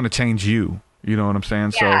know, they're going to change you. You know what I'm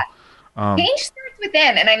saying? Yeah. So change starts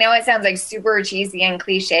within. And I know it sounds like super cheesy and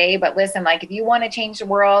cliche, but listen, like, if you want to change the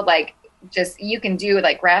world, like, just, you can do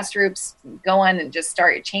like grassroots, go on and just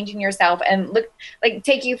start changing yourself. And look, like,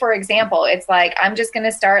 take you for example, it's like, I'm just going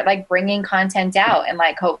to start like bringing content out and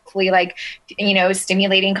like, hopefully, like, you know,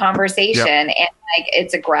 stimulating conversation. Yep. And like,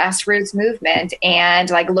 it's a grassroots movement, and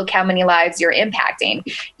like, look how many lives you're impacting,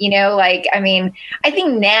 you know, like, I mean, I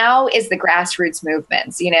think now is the grassroots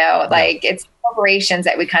movements, you know, like, it's corporations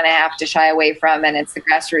that we kind of have to shy away from, and it's the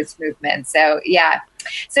grassroots movement. So yeah.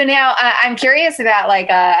 So now I'm curious about like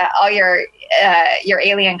all your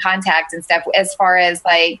alien contact and stuff, as far as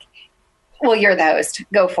like, well, you're the host.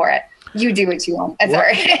 Go for it. You do what you want.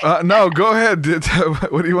 Sorry. No, go ahead.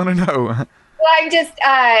 What do you want to know? Well, I'm just,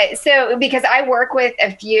 so because I work with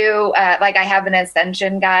a few, like I have an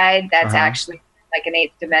ascension guide that's actually like an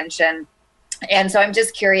 8th dimension. And so I'm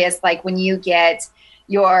just curious, like, when you get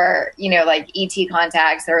your, you know, like ET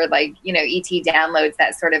contacts or like, you know, ET downloads,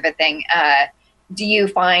 that sort of a thing, do you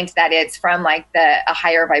find that it's from like a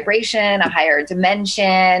higher vibration, a higher dimension,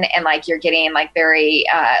 and like you're getting like very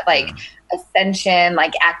like ascension,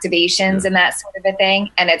 like activations and that sort of a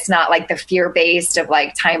thing? And it's not like the fear-based of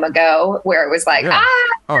like time ago where it was like,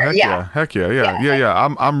 heck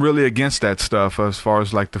yeah. I'm really against that stuff, as far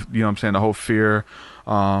as like the, you know what I'm saying, the whole fear,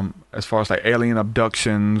 as far as like alien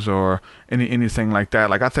abductions or anything like that.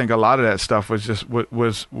 Like, I think a lot of that stuff was just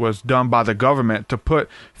was done by the government to put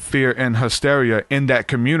fear and hysteria in that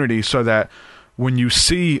community, so that when you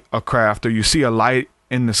see a craft or you see a light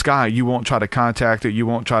in the sky, you won't try to contact it, you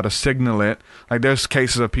won't try to signal it. Like, there's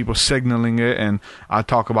cases of people signaling it, and I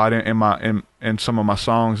talk about it in some of my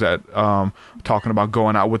songs, that talking about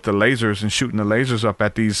going out with the lasers and shooting the lasers up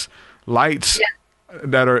at these lights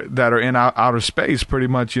that are in outer space, pretty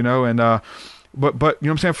much, you know. And but you know what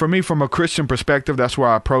I'm saying, for me, from a Christian perspective, that's where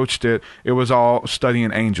I approached it. It was all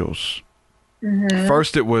studying angels.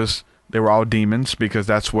 First, they were all demons, because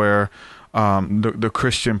that's where the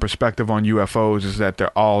Christian perspective on UFOs is that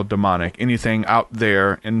they're all demonic. Anything out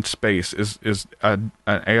there in space is an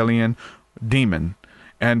alien demon.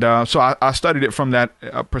 And so I studied it from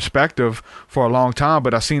that perspective for a long time,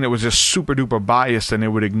 but I seen it was just super duper biased, and it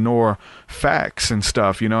would ignore facts and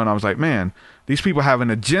stuff, you know. And I was like, man, these people have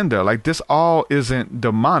an agenda. Like, this all isn't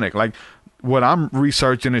demonic. Like, what I'm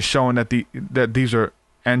researching is showing that these are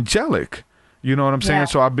angelic. You know what I'm saying?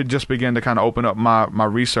 So I just began to kind of open up my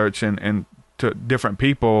research and to different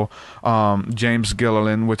people. James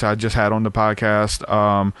Gilliland, which I just had on the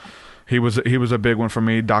podcast. He was a big one for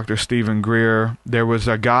me. Dr. Stephen Greer. There was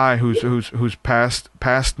a guy who's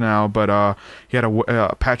passed now, but he had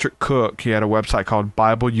a Patrick Cook. He had a website called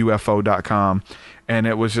BibleUFO.com, and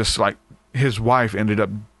it was just like, his wife ended up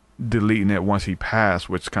deleting it once he passed,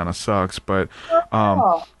 which kind of sucks. But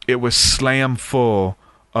it was slam full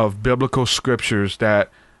of biblical scriptures that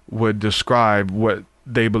would describe what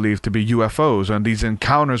they believed to be UFOs and these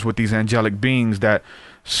encounters with these angelic beings that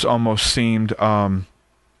almost seemed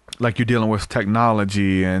like you're dealing with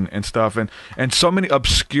technology and stuff, and so many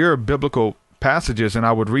obscure biblical passages. And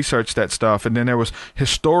I would research that stuff, and then there was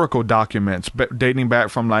historical documents dating back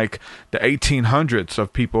from like the 1800s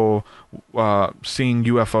of people seeing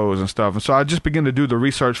UFOs and stuff. And so I just began to do the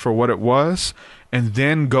research for what it was, and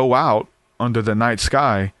then go out under the night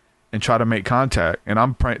sky and try to make contact. And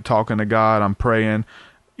I'm talking to God, I'm praying,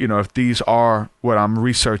 you know, if these are what I'm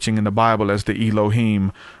researching in the Bible as the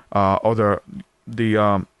Elohim, or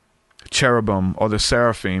the cherubim or the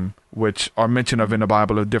seraphim, which are mentioned of in the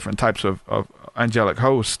Bible, of different types of angelic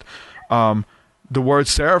hosts. The word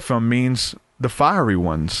seraphim means the fiery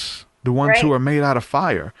ones, the ones who are made out of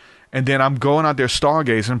fire. And then I'm going out there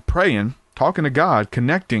stargazing, praying, talking to God,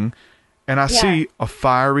 connecting, and I see a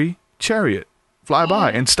fiery chariot fly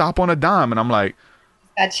by and stop on a dime, and I'm like,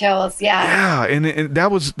 that chills. And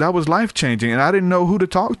that was life changing, and I didn't know who to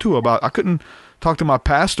talk to about. I couldn't talk to my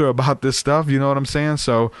pastor about this stuff, you know what I'm saying?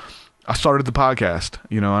 So I started the podcast,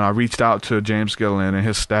 you know, and I reached out to James Gilliland and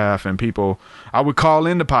his staff and people. I would call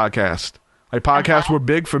in the podcast. Like, podcasts were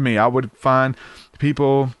big for me. I would find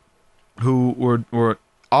people who were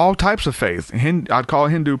all types of faith. I'd call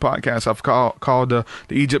Hindu podcasts. I've called the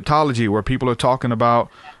Egyptology, where people are talking about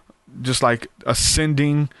just like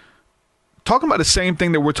ascending, talking about the same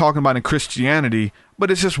thing that we're talking about in Christianity, but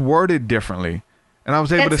it's just worded differently. And I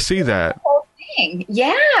was able to see that. Whole thing.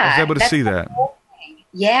 Yeah. I was able to see that.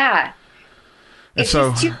 Yeah. And it's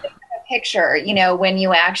so, just two different picture, you know, when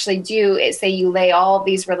you actually do it, say you lay all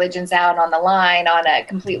these religions out on the line on a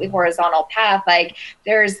completely horizontal path, like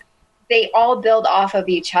they all build off of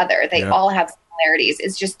each other. They all have similarities.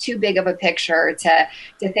 It's just too big of a picture to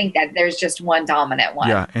think that there's just one dominant one.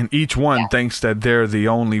 Yeah, and each one thinks that they're the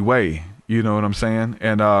only way. You know what I'm saying?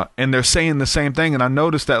 And they're saying the same thing. And I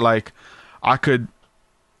noticed that, like, I could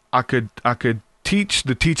teach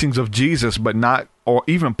the teachings of Jesus, but not, or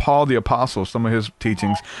even Paul the Apostle, some of his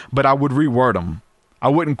teachings, but I would reword them. I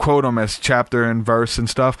wouldn't quote them as chapter and verse and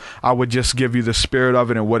stuff. I would just give you the spirit of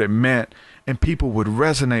it and what it meant, and people would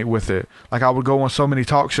resonate with it. Like, I would go on so many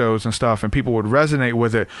talk shows and stuff, and people would resonate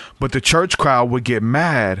with it, but the church crowd would get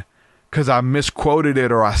mad because I misquoted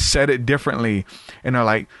it or I said it differently, and they're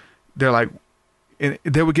like, and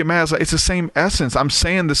they would get mad. It's like, it's the same essence. I'm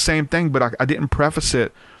saying the same thing, but I didn't preface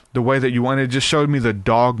it the way that you wanted. It just showed me the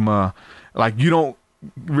dogma. Like, you don't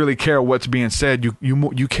really care what's being said.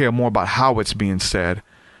 You care more about how it's being said.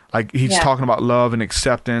 Like, he's talking about love and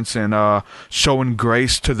acceptance and showing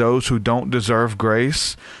grace to those who don't deserve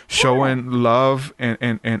grace, showing love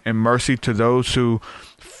and mercy to those who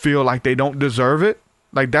feel like they don't deserve it.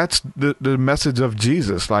 Like, that's the message of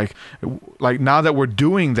Jesus. Like now that we're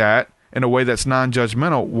doing that in a way that's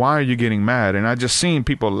non-judgmental, why are you getting mad? And I just seen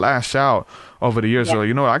people lash out over the years. So,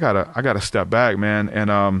 you know what, I gotta step back, man,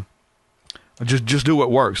 and just do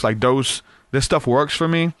what works. Like, this stuff works for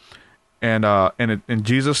me, and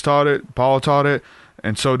Jesus taught it, Paul taught it,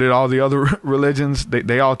 and so did all the other religions.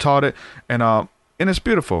 They all taught it, and it's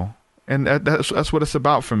beautiful, and that's what it's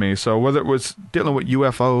about for me. So whether it was dealing with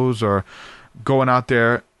UFOs or going out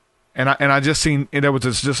there. And I just seen, there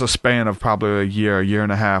was just a span of probably a year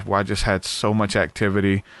and a half where I just had so much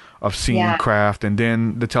activity of seeing craft, and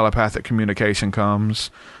then the telepathic communication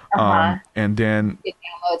comes, and then it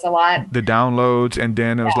downloads a lot. The downloads, and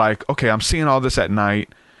then it was like, okay, I'm seeing all this at night,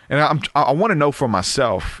 and I want to know for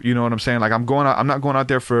myself. You know what I'm saying? Like, I'm not going out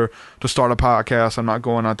there to start a podcast. I'm not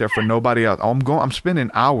going out there for nobody else. I'm spending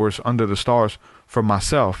hours under the stars for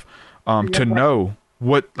myself, to know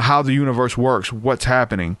how the universe works, what's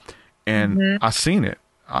happening. And I seen it.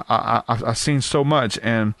 I seen so much,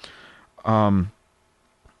 and and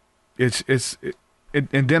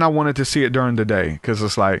then I wanted to see it during the day, because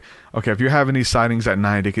it's like, okay, if you're having these sightings at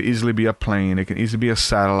night, it could easily be a plane, it could easily be a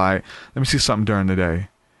satellite. Let me see something during the day.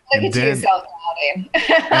 Look at you self-doubting.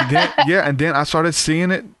 and then I started seeing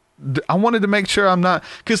it. I wanted to make sure I'm not,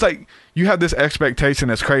 because, like, you have this expectation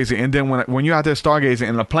that's crazy, and then when you're out there stargazing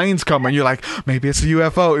and the plane's coming, you're like, maybe it's a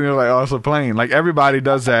UFO, and you're like, oh, it's a plane. Like, everybody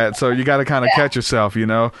does that, so you got to kind of catch yourself, you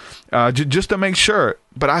know, just to make sure.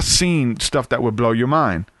 But I seen stuff that would blow your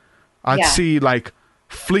mind. I'd see, like,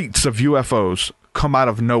 fleets of UFOs come out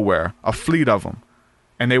of nowhere, a fleet of them,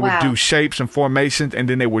 and they would do shapes and formations, and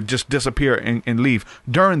then they would just disappear and leave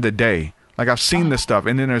during the day. Like, I've seen this stuff,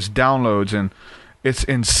 and then there's downloads, and it's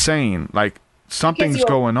insane. Like, something's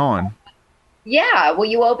going on. Yeah, well,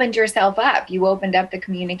 you opened yourself up. You opened up the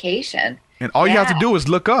communication. And all you have to do is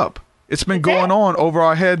look up. It's been going on over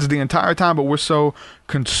our heads the entire time, but we're so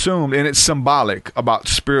consumed, and it's symbolic about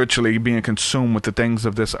spiritually being consumed with the things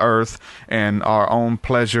of this earth and our own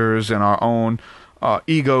pleasures and our own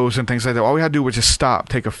egos and things like that. All we have to do is just stop,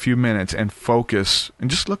 take a few minutes, and focus,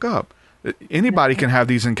 and just look up. Anybody can have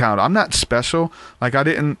these encounters. I'm not special. Like,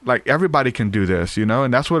 everybody can do this, you know.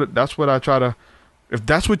 And that's what I try to. If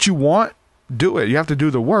that's what you want, do it. You have to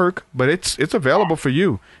do the work, but it's available for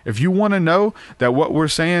you. If you want to know that what we're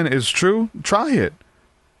saying is true, try it.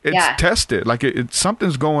 Test it. Like, it's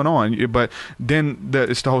something's going on. But then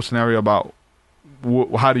it's the whole scenario about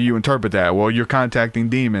how do you interpret that? Well, you're contacting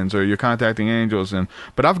demons or you're contacting angels,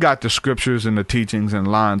 but I've got the scriptures and the teachings and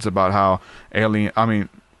lines about how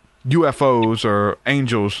UFOs or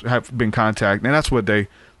angels have been contacted, and that's what they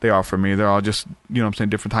are for me. They're all just, you know what I'm saying,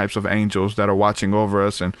 different types of angels that are watching over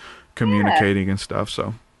us and communicating and stuff.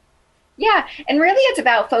 So and really it's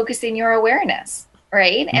about focusing your awareness,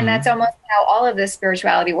 right? And that's almost how all of this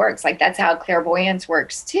spirituality works. Like, that's how clairvoyance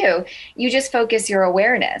works too. You just focus your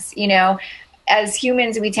awareness. You know, as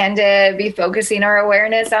humans, we tend to be focusing our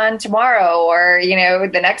awareness on tomorrow, or, you know,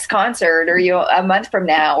 the next concert, or, you know, a month from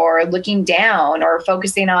now, or looking down, or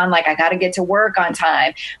focusing on, like, I got to get to work on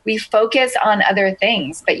time. We focus on other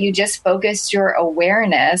things, but you just focus your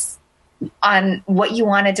awareness on what you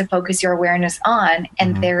wanted to focus your awareness on,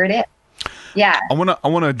 and there it is. Yeah. I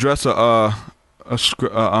want to address a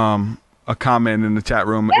comment in the chat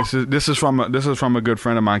room. Yeah. This is from a good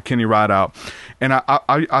friend of mine, Kenny Rideout, and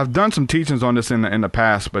I've done some teachings on this in the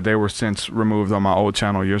past, but they were since removed on my old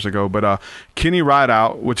channel years ago. But Kenny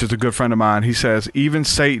Rideout, which is a good friend of mine, he says even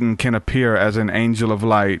Satan can appear as an angel of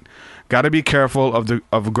light. Got to be careful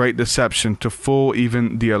of great deception to fool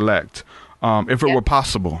even the elect. If it were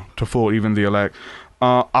possible to fool even the elect.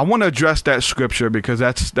 I want to address that scripture because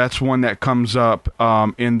that's one that comes up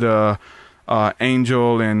in the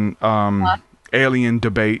angel and alien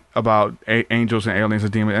debate about angels and aliens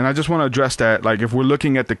and demons. And I just want to address that. Like, if we're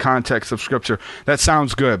looking at the context of scripture, that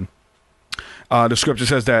sounds good. The scripture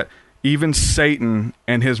says that even Satan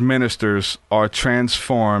and his ministers are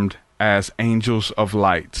transformed as angels of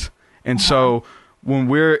light. And so when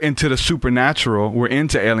we're into the supernatural, we're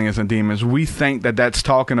into aliens and demons, we think that that's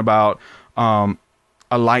talking about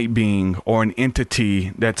a light being or an entity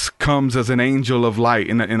that comes as an angel of light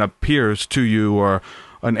and appears to you, or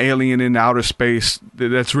an alien in outer space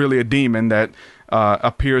that's really a demon that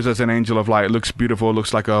appears as an angel of light. It looks beautiful. It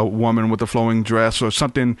looks like a woman with a flowing dress or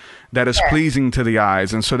something that is pleasing to the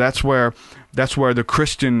eyes. And so that's where the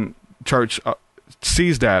Christian church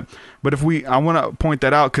sees that. But I want to point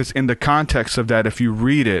that out because in the context of that, if you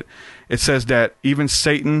read it, it says that even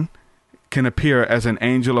Satan can appear as an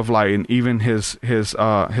angel of light, and even his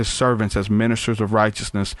servants as ministers of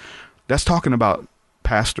righteousness. That's talking about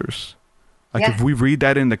pastors. Like if we read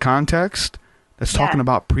that in the context, that's talking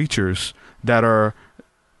about preachers that are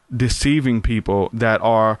deceiving people, that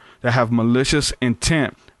have malicious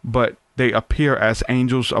intent, but they appear as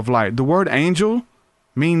angels of light. The word angel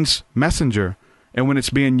means messenger. And when it's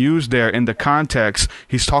being used there in the context,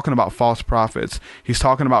 he's talking about false prophets. He's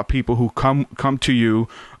talking about people who come to you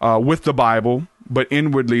with the Bible, but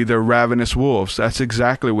inwardly they're ravenous wolves. That's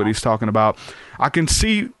exactly what he's talking about. I can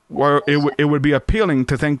see where it would be appealing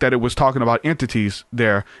to think that it was talking about entities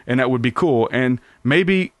there, and that would be cool. And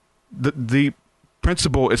maybe the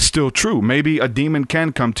principle is still true. Maybe a demon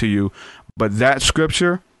can come to you, but that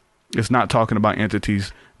scripture is not talking about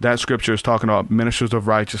entities. That scripture is talking about ministers of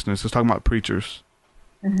righteousness. It's talking about preachers.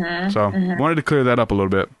 Wanted to clear that up a little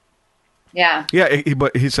bit. Yeah. Yeah,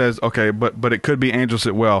 but he says, okay, but it could be angels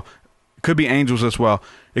as well. It could be angels as well.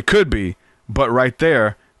 It could be, but right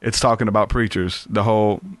there, it's talking about preachers. The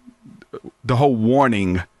whole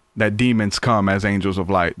warning that demons come as angels of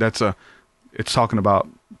light. It's talking about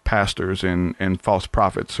pastors and false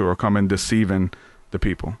prophets who are coming deceiving the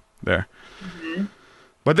people there.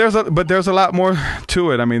 But there's a lot more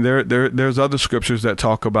to it. I mean, there's other scriptures that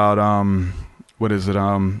talk about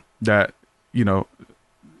that, you know,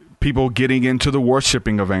 people getting into the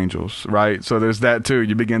worshiping of angels, right? So there's that too.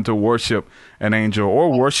 You begin to worship an angel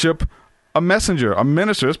or worship a messenger, a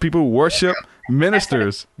minister. There's people who worship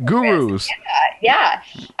ministers, gurus. Yeah.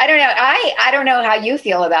 I don't know. I don't know how you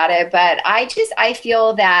feel about it, but I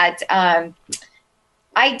feel that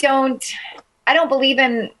I don't believe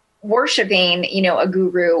in worshiping, you know, a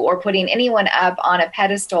guru or putting anyone up on a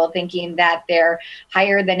pedestal thinking that they're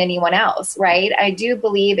higher than anyone else, right? I do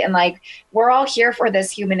believe in, like, we're all here for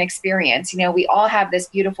this human experience. You know, we all have this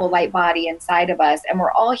beautiful light body inside of us, and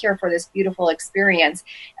we're all here for this beautiful experience.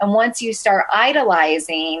 And once you start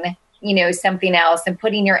idolizing, you know, something else and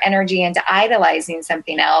putting your energy into idolizing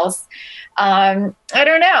something else, I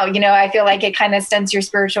don't know, you know, I feel like it kind of stunts your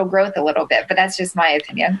spiritual growth a little bit, but that's just my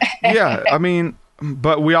opinion. Yeah, I mean,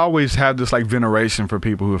 but we always have this like veneration for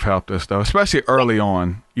people who have helped us, though, especially early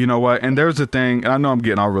on. You know what? And there's a thing, and I know I'm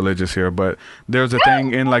getting all religious here, but there's a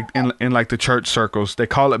thing in like the church circles. They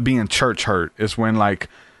call it being church hurt. It's when like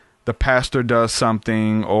the pastor does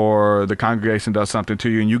something or the congregation does something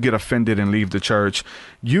to you and you get offended and leave the church.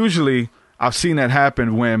 Usually I've seen that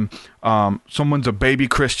happen when someone's a baby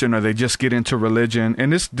Christian or they just get into religion.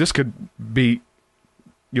 And this could be,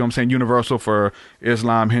 you know what I'm saying, universal for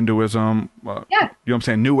Islam, Hinduism, you know what I'm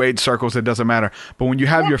saying, New Age circles, it doesn't matter. But when you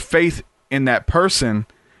have your faith in that person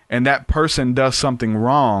and that person does something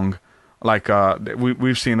wrong, like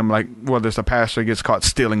we've seen them, like whether it's a pastor gets caught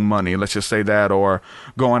stealing money, let's just say that, or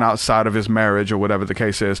going outside of his marriage or whatever the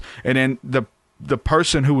case is. And then the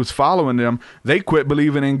person who was following them, they quit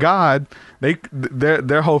believing in God.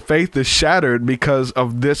 Their whole faith is shattered because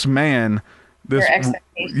of this man. They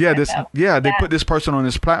put this person on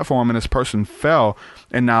this platform and this person fell,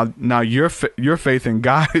 and now your faith in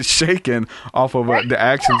God is shaken off of the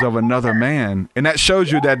actions of another man, and that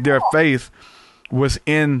shows you that their faith was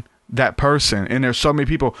in that person. And there's so many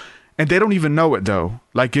people, and they don't even know it though.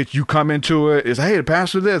 Like you come into it, it's hey,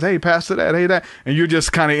 pastor this, hey, pastor that, hey that, and you're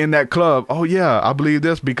just kind of in that club. Oh yeah, I believe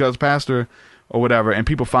this because pastor or whatever, and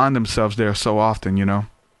people find themselves there so often, you know.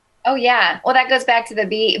 Oh yeah. Well, that goes back to the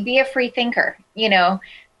be a free thinker, you know,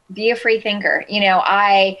 be a free thinker.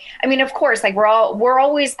 I mean, of course, like we're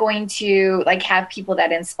always going to like have people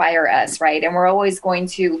that inspire us. Right. And we're always going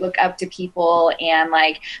to look up to people. And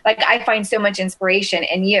like I find so much inspiration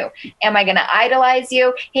in you. Am I going to idolize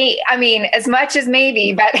you? Hey, I mean, as much as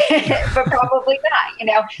maybe, but, but probably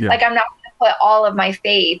not, Yeah. Like I'm not going to put all of my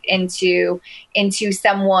faith into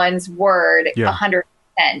someone's word 100%.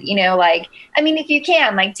 Like, I mean, if you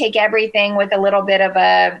can, like, take everything with a little bit of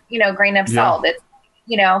a, grain of salt. It's,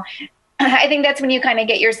 I think that's when you kind of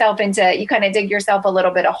get yourself you kind of dig yourself a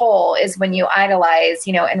little bit of hole, is when you idolize,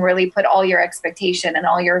 and really put all your expectation and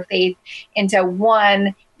all your faith into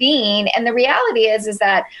one being. And the reality is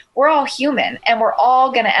that we're all human and we're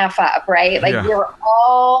all going to F up, right? Like we're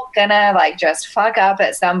all going to like just fuck up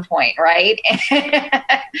at some point, right?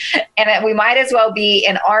 And we might as well be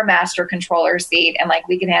in our master controller seat, and like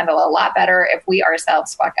we can handle a lot better if we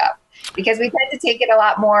ourselves fuck up, because we tend to take it a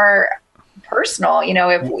lot more personal,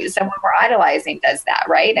 if someone we're idolizing does that,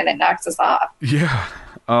 right? And it knocks us off. Yeah.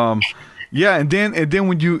 And then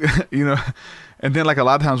when you, and then like a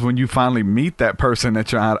lot of times when you finally meet that person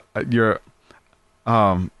that you're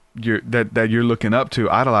looking up to,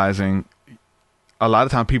 idolizing, a lot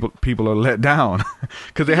of times people are let down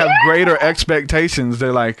because they have greater expectations.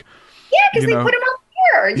 They're like, because they put them up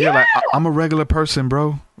here. Yeah, like I'm a regular person,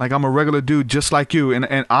 bro. Like I'm a regular dude just like you,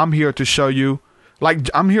 and I'm here to show you. Like,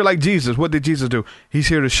 I'm here like Jesus. What did Jesus do? He's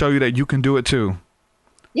here to show you that you can do it too.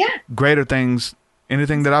 Yeah. Greater things.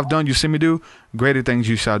 Anything that I've done, you see me do, greater things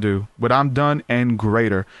you shall do. What I'm done and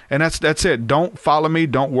greater. And that's it. Don't follow me.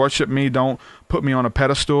 Don't worship me. Don't put me on a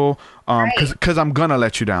pedestal. Because I'm going to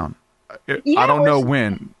let you down. I don't know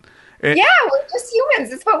when. We're just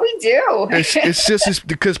humans. It's what we do. It's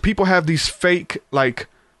because people have these fake, like,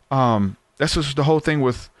 that's just the whole thing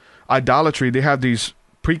with idolatry. They have these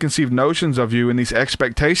preconceived notions of you and these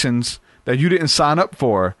expectations that you didn't sign up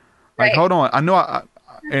for. Like, hold on. I know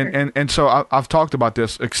and so I've talked about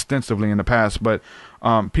this extensively in the past, but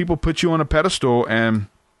people put you on a pedestal and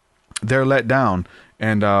they're let down.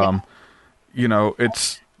 And,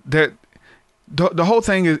 it's that the whole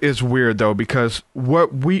thing is weird though, because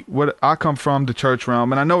what I come from, the church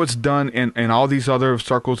realm, and I know it's done in all these other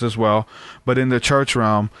circles as well, but in the church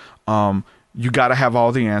realm, you got to have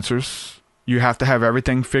all the answers. You have to have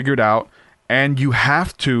everything figured out, and you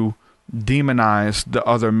have to demonize the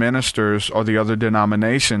other ministers or the other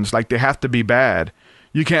denominations. Like, they have to be bad.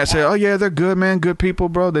 You can't say, oh yeah, they're good, man, good people,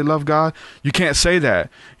 bro, they love God. You can't say that.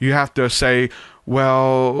 You have to say,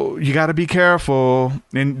 well, you got to be careful.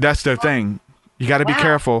 And that's the thing. You got to be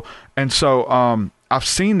careful. And so I've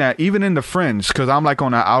seen that even in the Friends, because I'm like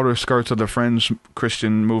on the outer skirts of the Friends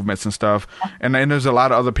Christian movements and stuff. And there's a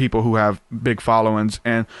lot of other people who have big followings.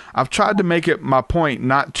 And I've tried to make it my point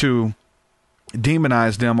not to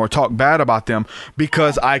demonize them or talk bad about them,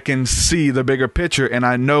 because I can see the bigger picture and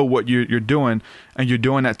I know what you're doing, and you're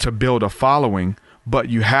doing that to build a following. But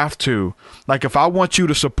you have to, like, if I want you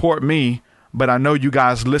to support me, but I know you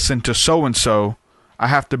guys listen to so-and-so, I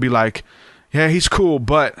have to be like, yeah, he's cool,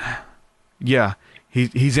 but yeah,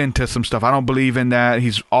 he's into some stuff. I don't believe in that.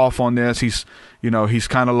 He's off on this. He's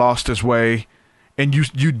kind of lost his way. And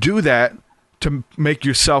you do that to make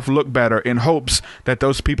yourself look better, in hopes that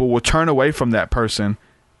those people will turn away from that person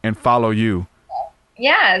and follow you.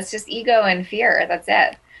 Yeah, it's just ego and fear. That's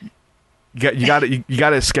it. You got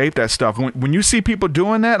to escape that stuff. When you see people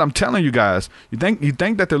doing that, I'm telling you guys, you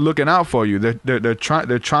think that they're looking out for you. They're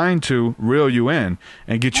trying to reel you in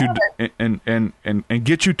and get you and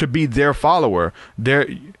get you to be their follower.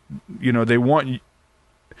 They want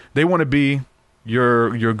to be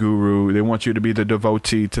your guru. They want you to be the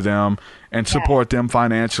devotee to them and support them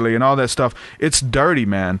financially and all that stuff. It's dirty,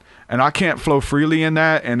 man, and I can't flow freely in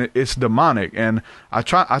that, and it's demonic. And I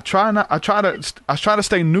try to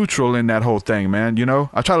stay neutral in that whole thing, man.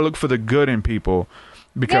 I try to look for the good in people,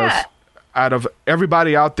 because out of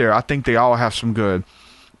everybody out there, I think they all have some good.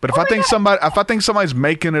 But if I think somebody's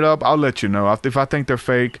making it up, I'll let you know. If I think they're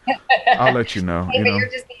fake, I'll let you know. But you're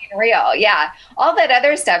just being real. Yeah. All that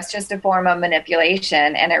other stuff's just a form of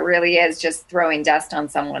manipulation, and it really is just throwing dust on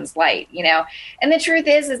someone's light, And the truth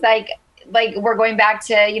is like we're going back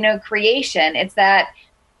to, creation. It's that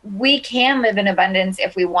we can live in abundance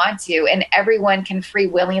if we want to, and everyone can free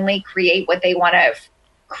willingly create what they want to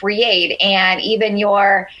create. And even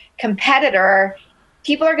your competitor,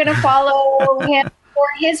 people are going to follow him for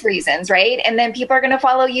his reasons, right? And then people are going to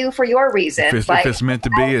follow you for your reasons. If it's meant to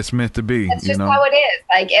be, it's meant to be. That's just how it is.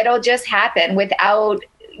 Like, it'll just happen without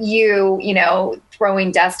you,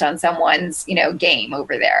 throwing dust on someone's, game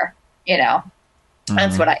over there.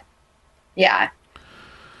 That's what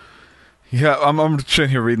Yeah, I'm sitting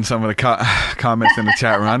here reading some of the comments in the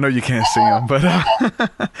chat room. I know you can't see them, but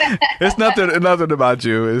it's nothing about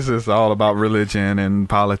you. It's just all about religion and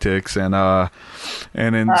politics, and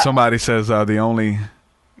then somebody says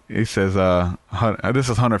he says this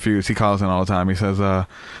is Hunter Fuse. He calls in all the time. He says the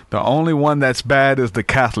only one that's bad is the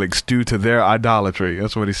Catholics due to their idolatry.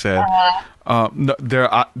 That's what he said. No,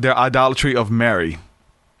 their idolatry of Mary,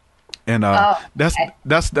 and that's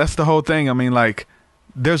the whole thing. I mean, like,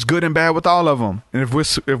 there's good and bad with all of them. And if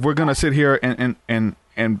we're gonna sit here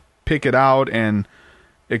and pick it out and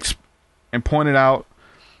point it out,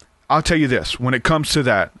 I'll tell you this: when it comes to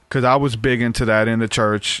that, because I was big into that in the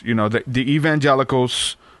church, you know, the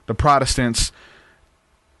evangelicals, the Protestants,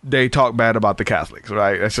 they talk bad about the Catholics,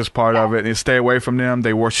 right? That's just part of it. And stay away from them.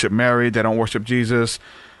 They worship Mary. They don't worship Jesus.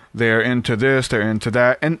 They're into this. They're into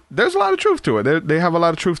that. And there's a lot of truth to it. They have a lot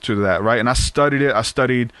of truth to that, right? And I studied it. I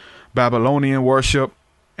studied Babylonian worship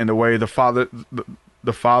and the way the Father,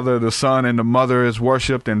 the Son, and the Mother is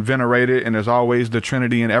worshipped and venerated. And there's always the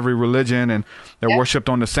Trinity in every religion. And they're worshipped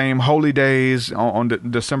on the same holy days, on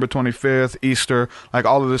December 25th, Easter. Like,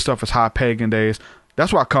 all of this stuff is high pagan days.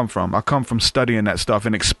 That's where I come from. I come from studying that stuff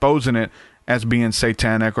and exposing it as being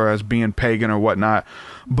satanic or as being pagan or whatnot.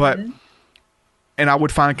 But, and I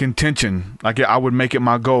would find contention. Like, I would make it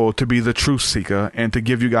my goal to be the truth seeker and to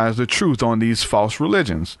give you guys the truth on these false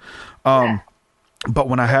religions. But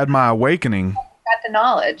when I had my awakening, got the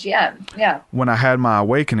knowledge. Yeah. When I had my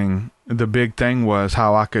awakening, the big thing was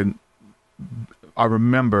how I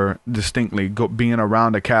remember distinctly being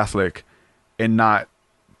around a Catholic and not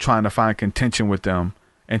trying to find contention with them,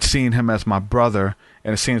 and seeing him as my brother,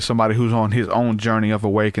 and seeing somebody who's on his own journey of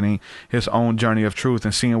awakening, his own journey of truth,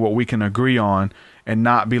 and seeing what we can agree on, and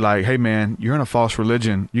not be like, hey man, you're in a false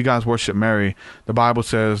religion. You guys worship Mary. The Bible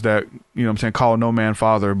says that, you know what I'm saying, call no man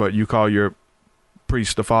father, but you call your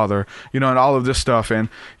priest the Father, you know, and all of this stuff. And,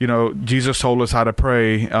 you know, Jesus told us how to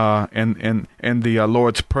pray in the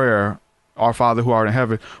Lord's Prayer, our Father who art in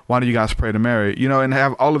heaven. Why do you guys pray to Mary? You know, and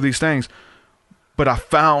have all of these things. But I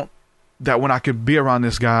found that when I could be around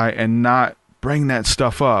this guy and not bring that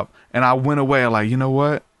stuff up, and I went away like, you know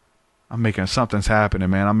what? I'm making something's happening,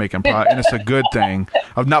 man. I'm making progress, and it's a good thing.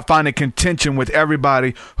 Of not finding contention with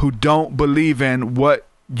everybody who don't believe in what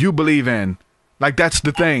you believe in. Like, that's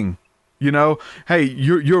the thing, you know. Hey,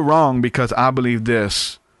 you're wrong because I believe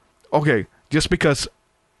this. Okay, just because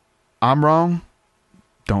I'm wrong,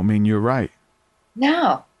 don't mean you're right.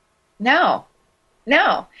 No.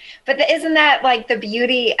 But isn't that like the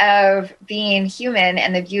beauty of being human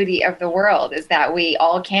and the beauty of the world, is that we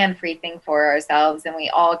all can free think for ourselves and we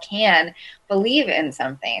all can believe in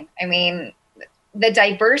something. I mean, the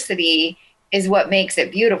diversity is what makes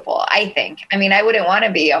it beautiful, I think. I mean, I wouldn't want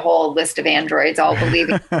to be a whole list of androids all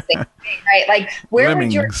believing the same thing, right? Like, where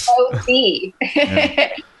Lemmings. would your growth be?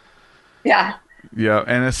 Yeah. Yeah,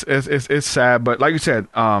 and it's sad, but like you said,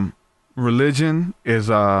 religion is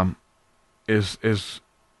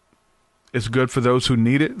good for those who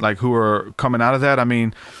need it, like who are coming out of that. I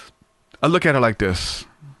mean, I look at it like this,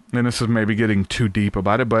 and this is maybe getting too deep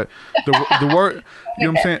about it, but the word, you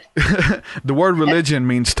know what I'm saying? The word religion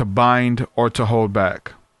means to bind or to hold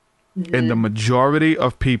back. Mm-hmm. And the majority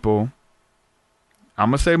of people, I'm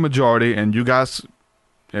going to say majority, and you guys,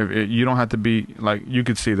 you don't have to be, like, you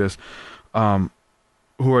could see this, who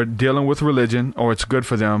are dealing with religion, or it's good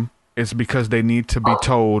for them, it's because they need to be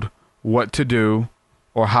told what to do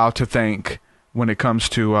or how to think when it comes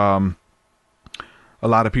to a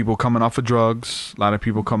lot of people coming off of drugs, a lot of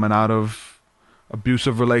people coming out of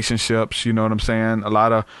abusive relationships, you know what I'm saying? A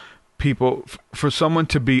lot of people, for someone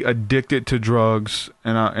to be addicted to drugs,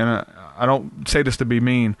 and I don't say this to be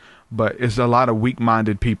mean, but it's a lot of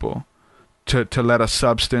weak-minded people to let a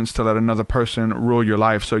substance, to let another person rule your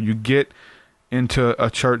life. So you get into a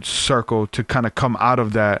church circle to kind of come out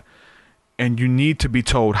of that, and you need to be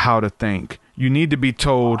told how to think. You need to be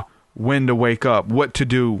told when to wake up, what to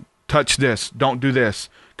do, touch this, don't do this,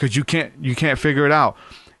 because you can't figure it out.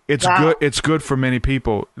 It's good. It's good for many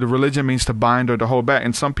people. The religion means to bind or to hold back,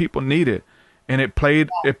 and some people need it. And it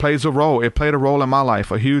plays a role. It played a role in my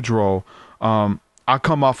life, a huge role. I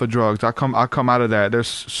come off of drugs. I come out of that. There's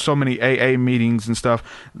so many AA meetings and stuff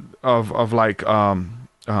of like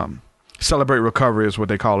Celebrate Recovery is what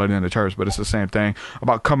they call it in the church, but it's the same thing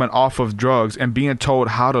about coming off of drugs and being told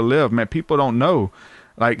how to live. Man, people don't know.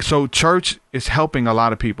 Like, so church is helping a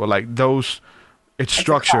lot of people. Like, those, it's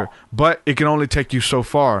structure, but it can only take you so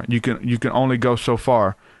far. You can only go so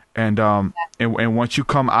far. And once you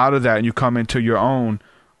come out of that and you come into your own,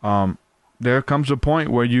 there comes a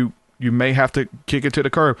point where you may have to kick it to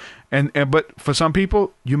the curb. But for some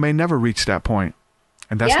people, you may never reach that point.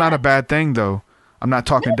 And that's not a bad thing, though. I'm not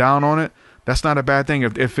talking down on it. That's not a bad thing.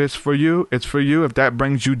 If it's for you, it's for you. If that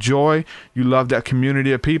brings you joy, you love that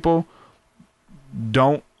community of people,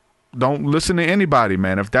 don't listen to anybody,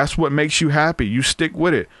 man. If that's what makes you happy, you stick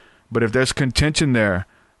with it. But if there's contention there,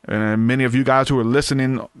 and many of you guys who are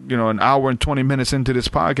listening, an hour and 20 minutes into this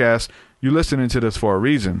podcast, you're listening to this for a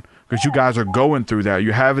reason, because you guys are going through that.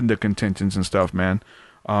 You're having the contentions and stuff, man.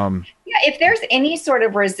 If there's any sort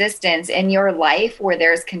of resistance in your life where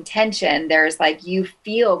there's contention, there's like you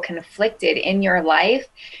feel conflicted in your life,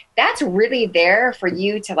 that's really there for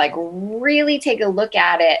you to like really take a look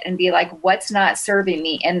at it and be like, what's not serving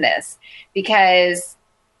me in this? Because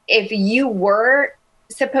if you were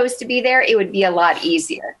supposed to be there, it would be a lot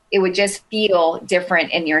easier. It would just feel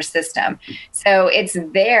different in your system. So it's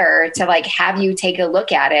there to like have you take a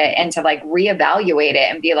look at it and to like reevaluate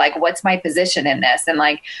it and be like, what's my position in this? And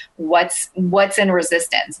like, what's in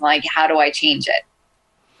resistance? Like, how do I change it?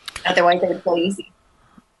 Otherwise it's so easy.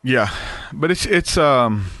 Yeah. But it's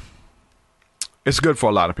good for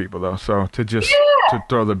a lot of people though. So to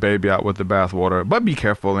throw the baby out with the bathwater, but be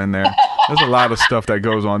careful in there. There's a lot of stuff that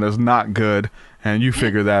goes on that's not good, and you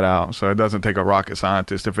figure that out. So it doesn't take a rocket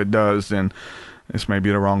scientist. If it does, then this may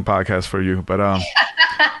be the wrong podcast for you. But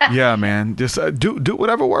yeah, man, just do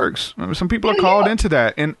whatever works. I mean, some people are called into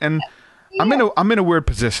that, and I'm in a weird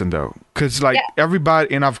position though, because like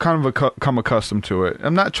everybody, and I've kind of become accustomed to it.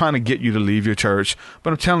 I'm not trying to get you to leave your church,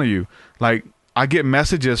 but I'm telling you, like, I get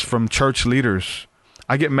messages from church leaders.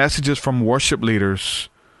 I get messages from worship leaders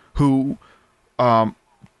who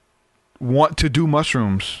want to do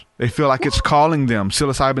mushrooms. They feel like it's calling them.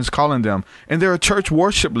 Psilocybin's calling them. And they're a church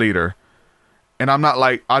worship leader. And I'm not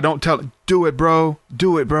like, I don't tell, do it, bro.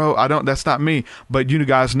 Do it, bro. That's not me. But you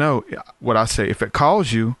guys know what I say. If it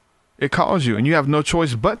calls you, it calls you. And you have no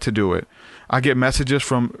choice but to do it. I get messages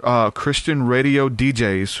from Christian radio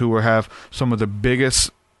DJs who have some of the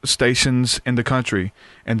biggest stations in the country,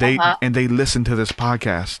 and they listen to this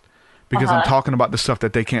podcast because I'm talking about the stuff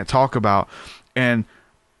that they can't talk about. And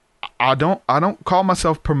I don't call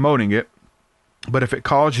myself promoting it, but if it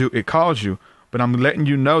calls you, it calls you. But I'm letting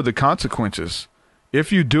you know the consequences.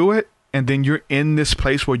 If you do it and then you're in this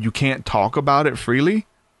place where you can't talk about it freely,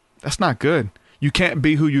 that's not good. You can't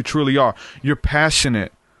be who you truly are. You're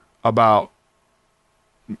passionate about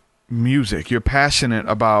music. You're passionate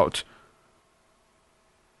about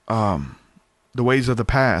the ways of the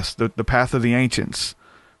past, the path of the ancients.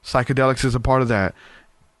 Psychedelics is a part of that,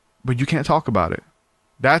 but you can't talk about it.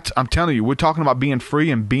 I'm telling you, we're talking about being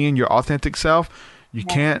free and being your authentic self. You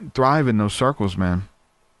can't thrive in those circles, man.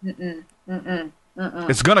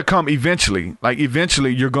 It's gonna come eventually. Like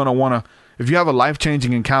eventually, you're gonna wanna. If you have a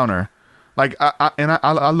life-changing encounter, like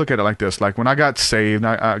I look at it like this. Like when I got saved,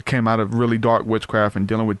 I came out of really dark witchcraft and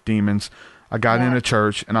dealing with demons. I got into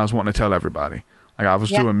church and I was wanting to tell everybody. Like I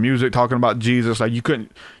was doing music talking about Jesus. Like you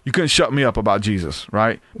couldn't shut me up about Jesus,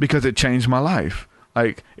 right? Because it changed my life.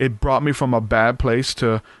 Like it brought me from a bad place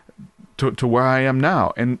to where I am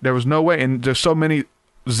now. And there was no way. And there's so many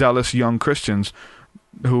zealous young Christians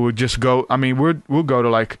who would just go. I mean, we'll go to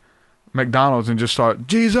like McDonald's and just start,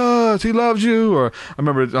 Jesus, he loves you. Or I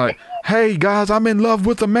remember like, hey guys, I'm in love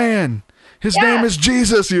with a man. His name is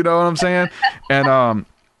Jesus. You know what I'm saying? And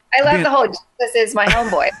I love the whole Jesus is my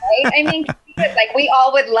homeboy, right? I mean, like we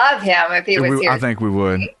all would love him if he was here. I think we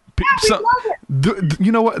would. Yeah,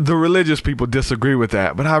 you know what? The religious people disagree with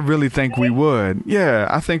that, but I really think we would. Yeah,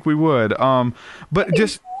 I think we would. But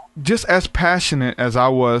just as passionate as I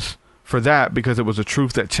was for that, because it was a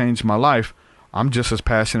truth that changed my life, I'm just as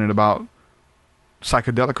passionate about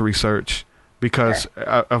psychedelic research because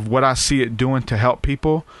of what I see it doing to help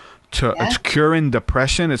people. It's curing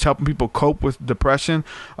depression. It's helping people cope with depression.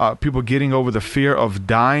 People getting over the fear of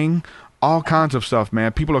dying. All kinds of stuff,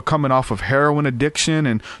 man. People are coming off of heroin addiction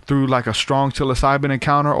and through like a strong psilocybin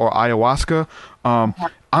encounter or ayahuasca. I'm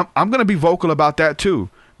going to be vocal about that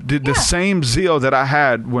too. The same zeal that I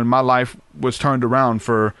had when my life was turned around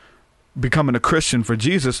for becoming a Christian for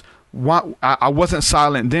Jesus. Why I wasn't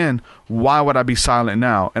silent then. Why would I be silent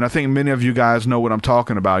now? And I think many of you guys know what I'm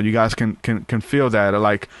talking about. You guys can feel that.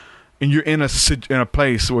 Like, and you're in a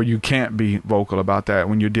place where you can't be vocal about that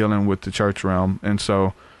when you're dealing with the church realm. And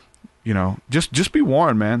so, you know, just be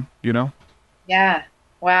warned, man, you know? Yeah.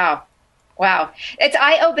 Wow. It's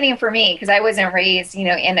eye-opening for me because I wasn't raised, you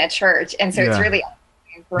know, in a church. And so it's really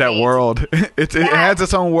for that me. World. It has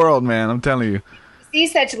its own world, man. I'm telling you. See,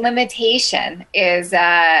 such limitation is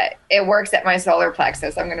it works at my solar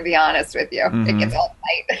plexus. I'm going to be honest with you. It gets all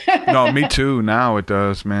tight. No, me too. Now it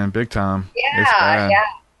does, man. Big time. Yeah.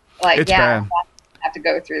 Like, it's bad. I have to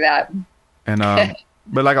go through that. And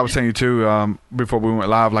But like I was saying too, before we went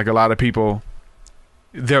live, like a lot of people,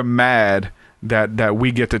 they're mad that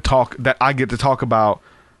we get to talk, that I get to talk about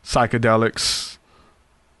psychedelics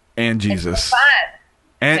and Jesus. It's so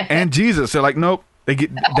fun. and Jesus. They're like, nope.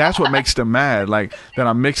 That's what makes them mad, like that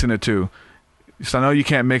I'm mixing the two. So I know you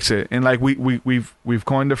can't mix it. And like we've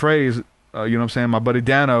coined the phrase, you know what I'm saying? My buddy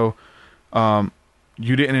Dano,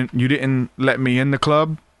 you didn't let me in the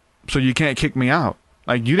club, so you can't kick me out.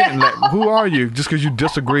 Like you didn't let. Who are you? Just because you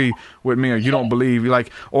disagree with me or you don't believe,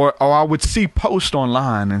 like, or I would see posts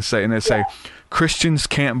online and say Christians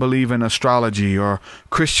can't believe in astrology, or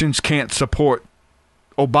Christians can't support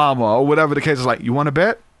Obama, or whatever the case is. Like, you want to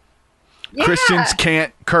bet? Yeah. Christians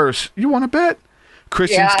can't curse. You want to bet?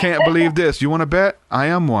 Christians can't believe this. You want to bet? I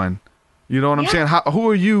am one. You know what I'm saying? Who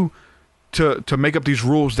are you to make up these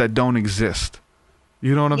rules that don't exist?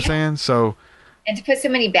 You know what I'm saying? So, and to put so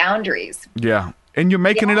many boundaries. Yeah. And you're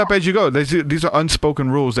making it up as you go. These are unspoken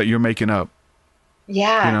rules that you're making up.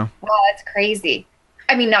 Yeah. You know? Well, that's crazy.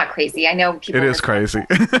 I mean, not crazy. I know people. It is crazy.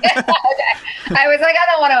 I was like, I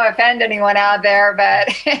don't want to offend anyone out there, but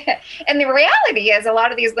and the reality is a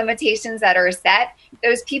lot of these limitations that are set,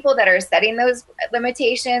 those people that are setting those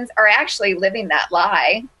limitations are actually living that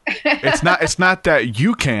lie. It's not that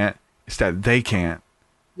you can't, it's that they can't.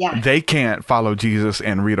 Yeah. They can't follow Jesus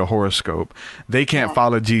and read a horoscope. They can't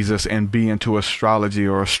follow Jesus and be into astrology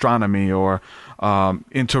or astronomy or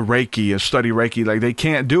into Reiki or study Reiki. Like, they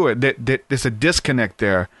can't do it. There's a disconnect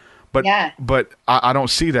there. But I don't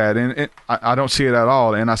see that, and I don't see it at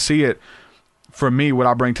all. And I see it, for me, what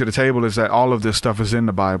I bring to the table is that all of this stuff is in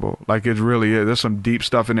the Bible. Like, it really is. There's some deep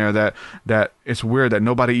stuff in there that it's weird that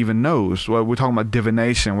nobody even knows. Well, we're talking about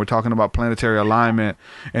divination. We're talking about planetary alignment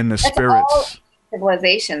and the spirits.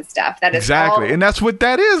 Civilization stuff. That is exactly, and that's what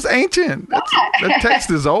that is. Ancient. That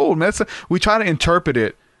text is old. We try to interpret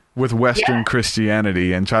it with Western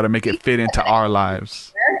Christianity and try to make it fit into our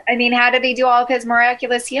lives. I mean, how did he do all of his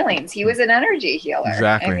miraculous healings? He was an energy healer.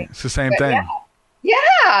 Exactly. I mean, it's the same thing.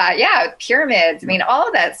 Yeah. Pyramids. I mean, all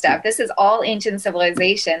of that stuff. This is all ancient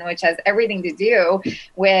civilization, which has everything to do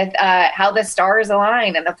with how the stars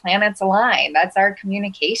align and the planets align. That's our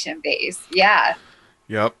communication base. Yeah.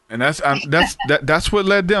 Yep, and that's what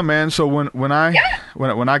led them, man. So when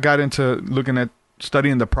I got into looking at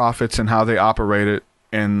studying the prophets and how they operated,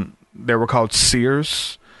 and they were called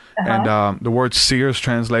seers, and the word seers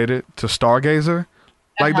translated to stargazer,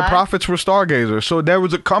 like the prophets were stargazers. So there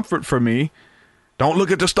was a comfort for me. Don't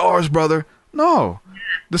look at the stars, brother. No,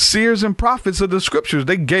 the seers and prophets of the scriptures,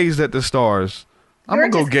 they gazed at the stars. I'm gonna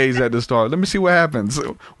go gaze at the stars. Let me see what happens.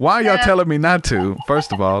 Why are y'all telling me not to?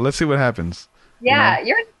 First of all, let's see what happens. Yeah,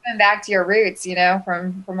 you're going back to your roots,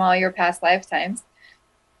 from all your past lifetimes.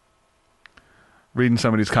 Reading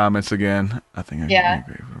some of these comments again. I think. Are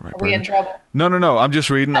we in trouble? No. I'm just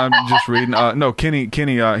reading. No,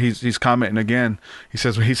 Kenny. He's commenting again. He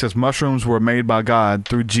says mushrooms were made by God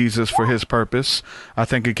through Jesus for His purpose. I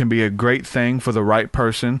think it can be a great thing for the right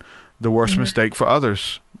person. The worst mistake for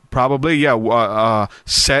others. Probably,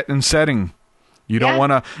 set and setting. You don't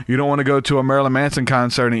want to go to a Marilyn Manson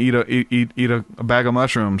concert and eat a bag of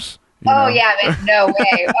mushrooms. No way.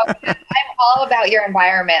 I'm all about your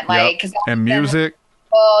environment, because and music.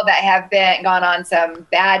 People that have gone on some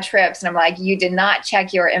bad trips, and I'm like, you did not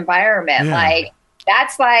check your environment. Yeah. Like,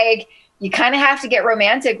 that's like, you kind of have to get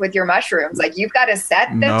romantic with your mushrooms. Like, you've got to set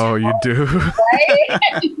the tone, you do. Right?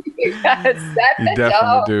 You got to set the You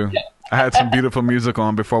definitely do. I had some beautiful music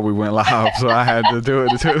on before we went live, so I had to do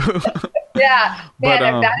it too. Yeah, man, if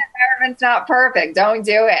that environment's not perfect, don't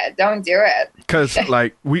do it. Don't do it. Because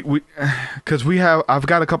I've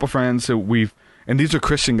got a couple friends who and these are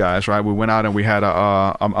Christian guys, right? We went out and we had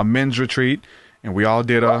a men's retreat, and we all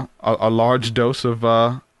did a large dose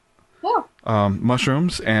of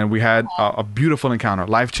mushrooms, and we had a beautiful encounter,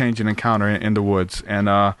 life-changing encounter in the woods, and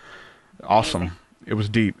awesome. It was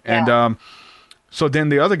deep, and so then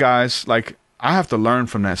the other guys, like, I have to learn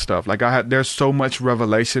from that stuff. Like, there's so much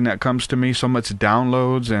revelation that comes to me, so much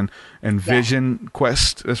downloads and vision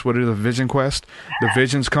quest. That's what it is, a vision quest. The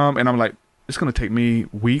visions come, and I'm like, it's going to take me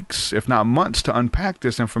weeks, if not months, to unpack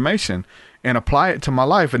this information and apply it to my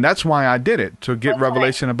life. And that's why I did it, to get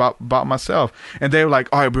revelation about myself. And they were like,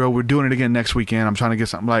 all right, bro, we're doing it again next weekend. I'm trying to get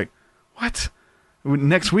something. Like, what?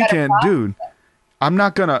 Next weekend, dude? I'm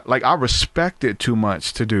not going to, I respect it too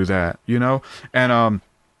much to do that, And,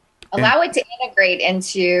 allow it to integrate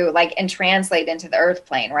into, and translate into the earth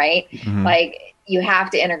plane, right? Mm-hmm. Like, you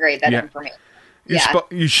have to integrate that information.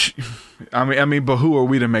 I mean, but who are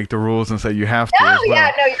we to make the rules and say you have to? No, you're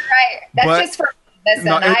right. That's just for Listen,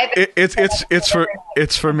 No,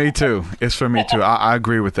 it's for me too. It's for me too. I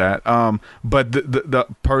agree with that.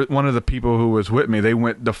 But one of the people who was with me, they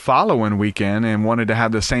went the following weekend and wanted to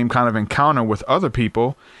have the same kind of encounter with other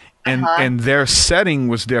people, and their setting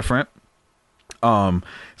was different.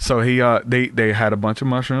 So they had a bunch of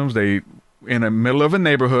mushrooms. They in the middle of a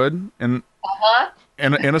neighborhood and.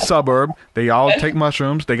 In a suburb, they all take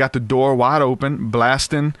mushrooms. They got the door wide open,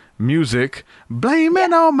 blasting music,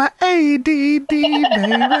 blaming on my ADD, baby.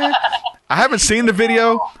 I haven't seen the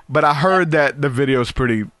video, but I heard that the video is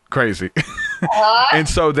pretty crazy. And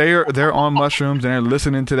so they're on mushrooms and they're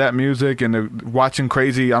listening to that music and they're watching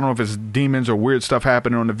crazy. I don't know if it's demons or weird stuff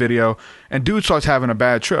happening on the video. And dude starts having a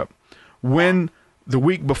bad trip. When the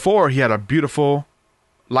week before he had a beautiful,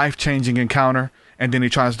 life-changing encounter. And then he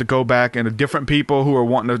tries to go back, and the different people who are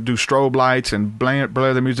wanting to do strobe lights and blare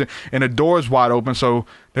the music, and the door's wide open, so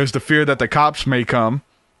there's the fear that the cops may come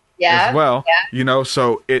as well. Yeah. You know,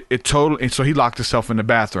 so it totally. So he locked himself in the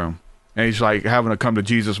bathroom, and he's like having a come to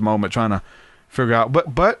Jesus moment, trying to figure out.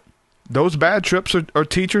 But those bad trips are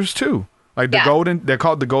teachers too. Like they're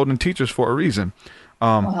called the golden teachers for a reason.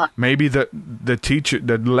 Maybe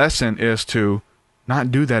the lesson is to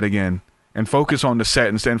not do that again. And focus on the set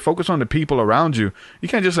instead. And focus on the people around you. You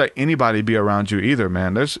can't just let anybody be around you either,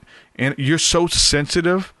 man. And you're so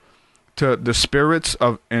sensitive to the spirits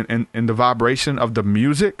of and the vibration of the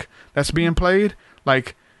music that's being played.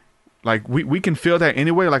 Like we can feel that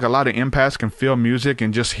anyway. Like a lot of empaths can feel music,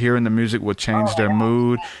 and just hearing the music will change their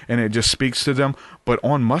mood, and it just speaks to them. But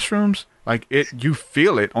on mushrooms, like you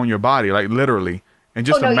feel it on your body, like literally. And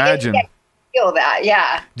just imagine. Feel that,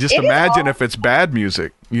 yeah. Just imagine if it's bad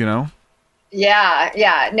music, you know.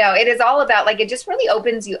 Yeah. No, it is all about, like, it just really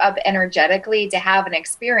opens you up energetically to have an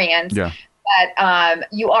experience. Yeah. But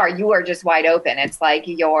you are just wide open. It's like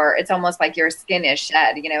it's almost like your skin is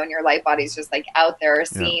shed, you know, and your light body's just like out there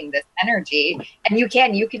seeing this energy. And you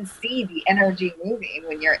can see the energy moving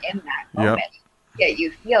when you're in that moment. Yeah,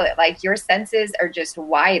 you feel it. Like your senses are just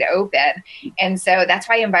wide open. And so that's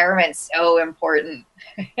why environment's so important.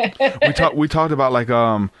 we talked about like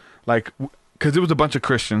because it was a bunch of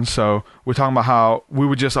Christians, so we're talking about how we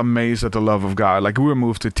were just amazed at the love of God. Like we were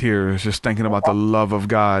moved to tears just thinking about the love of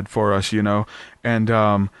God for us, you know.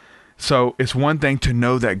 And so it's one thing to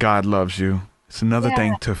know that God loves you. It's another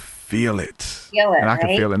thing to feel it. And I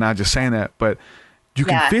can feel it, not just saying that, but you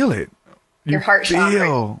can feel it. Your heart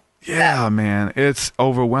feel. Yeah, man, it's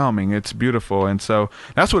overwhelming. It's beautiful. And so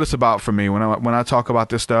that's what it's about for me when I talk about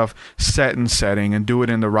this stuff, setting and do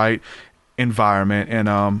it in the right environment.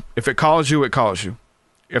 And if it calls you, it calls you.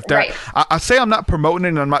 If that I say I'm not promoting it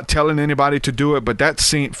and I'm not telling anybody to do it, but that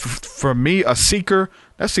seems for me, a seeker,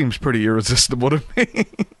 that seems pretty irresistible to me.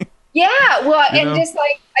 Yeah, well, just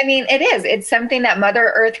like, I mean, it's something that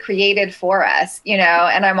Mother Earth created for us, you know,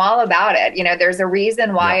 and I'm all about it. You know, there's a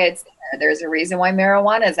reason why it's there. There's a reason why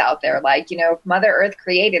marijuana is out there. Like, you know, Mother Earth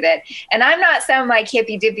created it. And I'm not some like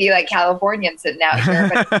hippy dippy, like Californian sitting out here,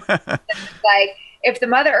 but like, if the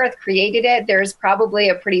Mother Earth created it, there's probably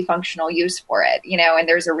a pretty functional use for it, you know, and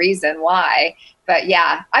there's a reason why. But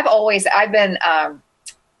yeah, I've been,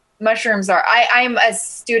 mushrooms I'm a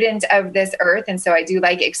student of this earth. And so I do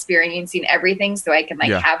like experiencing everything so I can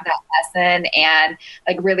have that lesson and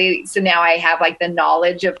like really, so now I have like the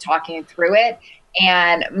knowledge of talking through it.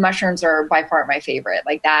 And mushrooms are by far my favorite.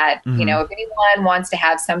 Like that, you know, if anyone wants to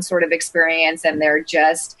have some sort of experience and they're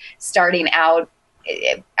just starting out,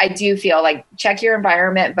 I do feel like check your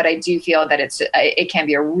environment, but I do feel that it can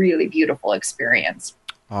be a really beautiful experience.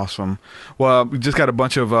 Awesome. Well, we just got a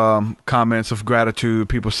bunch of comments of gratitude.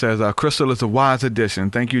 People says, Crystal is a wise addition.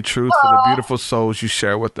 Thank you, Truth, for the beautiful souls you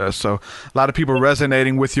share with us. So a lot of people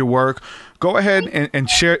resonating with your work. Go ahead and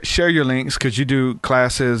share your links because you do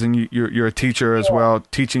classes and you're a teacher as well,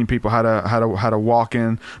 teaching people how to walk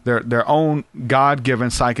in their own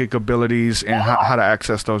God-given psychic abilities and how to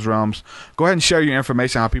access those realms. Go ahead and share your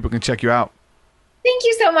information, how people can check you out. Thank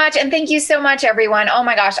you so much. And thank you so much, everyone. Oh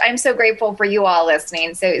my gosh, I'm so grateful for you all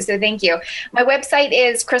listening. So thank you. My website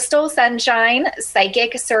is Crystal Sunshine,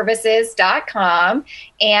 psychicservices.com.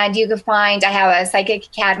 And you can find, I have a psychic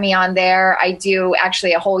academy on there. I do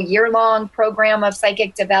actually a whole year-long program of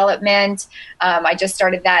psychic development. I just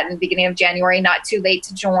started that in the beginning of January, not too late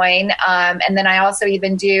to join. And then I also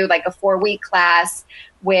even do like a 4-week class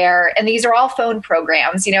and these are all phone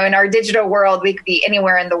programs, in our digital world, we could be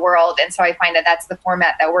anywhere in the world. And so I find that that's the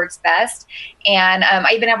format that works best. And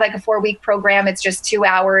I even have like a 4-week program. It's just 2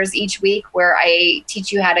 hours each week where I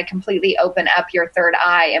teach you how to completely open up your third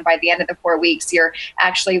eye. And by the end of the 4 weeks, you're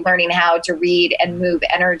actually learning how to read and move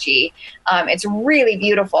energy. It's really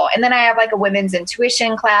beautiful. And then I have like a women's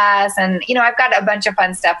intuition class, and, I've got a bunch of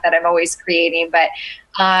fun stuff that I'm always creating, but,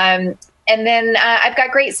 and then I've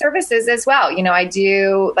got great services as well. I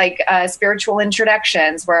do like spiritual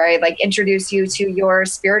introductions where I like introduce you to your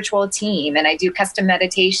spiritual team, and I do custom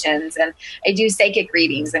meditations, and I do psychic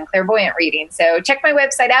readings and clairvoyant readings. So check my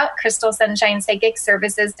website out,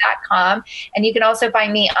 crystalsunshinePsychicServices.com. And you can also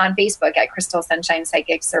find me on Facebook at Crystal Sunshine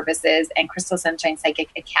Psychic Services and Crystal Sunshine Psychic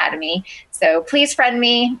Academy. So please friend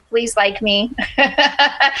me, please like me.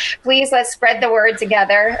 Please, let's spread the word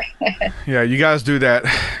together. Yeah, you guys do that.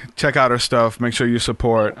 Check out her stuff. Make sure you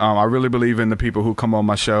support. I really believe in the people who come on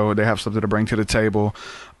my show. They have something to bring to the table.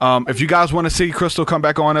 If you guys want to see Crystal come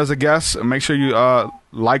back on as a guest, make sure you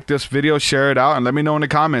like this video, share it out, and let me know in the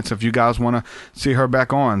comments if you guys want to see her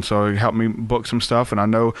back on. So help me book some stuff. And I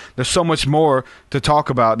know there's so much more to talk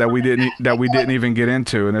about that we didn't even get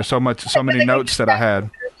into, and there's so many notes that I had.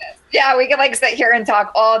 Yeah, we could like sit here and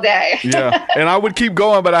talk all day. Yeah, and I would keep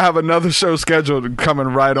going, but I have another show scheduled coming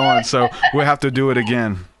right on, so we'll have to do it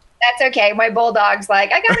again. That's okay. My bulldog's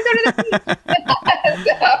like, I gotta go to the beach.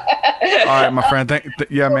 All right, my friend.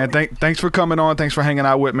 Thanks for coming on. Thanks for hanging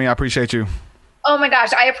out with me. I appreciate you. Oh my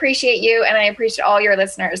gosh, I appreciate you, and I appreciate all your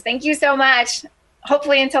listeners. Thank you so much.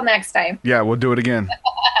 Hopefully until next time. Yeah, we'll do it again.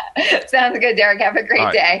 Sounds good, Derek. Have a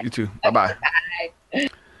great day. You too. Bye-bye. Bye.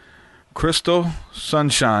 Crystal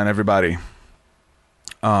Sunshine, everybody.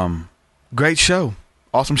 Great show.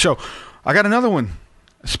 Awesome show. I got another one.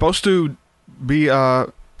 It's supposed to be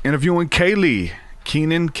interviewing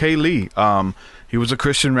Keenan K. Lee. He was a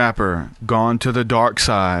Christian rapper, gone to the dark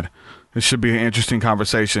side. It should be an interesting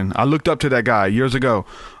conversation. I looked up to that guy years ago.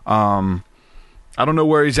 I don't know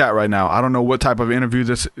where he's at right now. I don't know what type of interview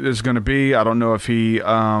this is going to be. I don't know if he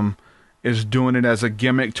is doing it as a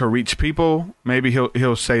gimmick to reach people. Maybe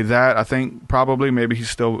he'll say that. I think probably maybe he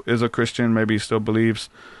still is a Christian. Maybe he still believes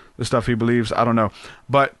the stuff he believes. I don't know.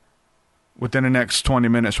 But within the next 20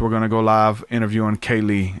 minutes, we're going to go live interviewing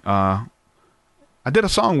Kaylee. I did a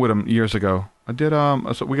song with him years ago.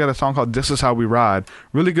 We got a song called This Is How We Ride.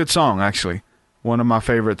 Really good song, actually. One of my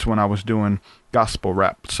favorites when I was doing gospel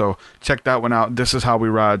rap. So check that one out. This Is How We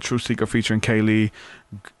Ride. TruthSeekah featuring Kaylee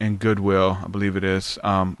and Goodwill, I believe it is.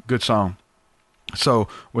 Good song. So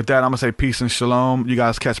with that, I'm going to say peace and shalom. You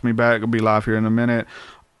guys catch me back. I'll be live here in a minute.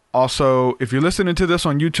 Also, if you're listening to this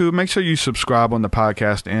on YouTube, make sure you subscribe on the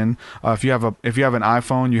podcast end. If you have an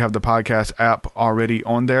iPhone, you have the podcast app already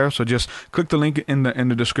on there. So just click the link in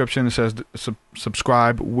the description. It says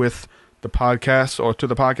subscribe with the podcast or to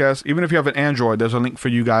the podcast. Even if you have an Android, there's a link for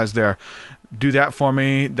you guys there. Do that for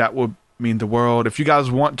me. That would mean the world. If you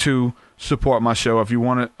guys want to support my show, if you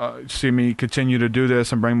want to see me continue to do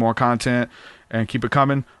this and bring more content and keep it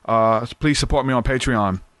coming, please support me on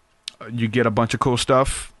Patreon. You get a bunch of cool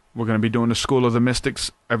stuff. We're going to be doing the School of the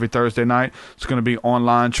Mystics every Thursday night. It's going to be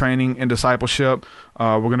online training and discipleship.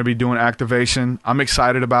 We're going to be doing activation. I'm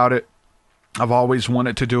excited about it. I've always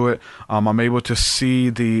wanted to do it. I'm able to see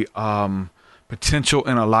the potential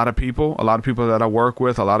in a lot of people that I work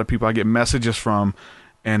with, a lot of people I get messages from.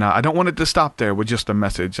 And I don't want it to stop there with just a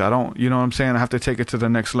message. You know what I'm saying? I have to take it to the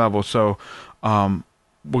next level. So we're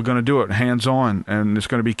going to do it hands-on, and it's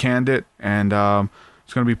going to be candid, and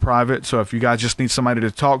it's going to be private. So if you guys just need somebody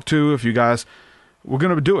to talk to, we're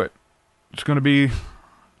going to do it. It's going to be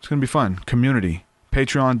fun. Community.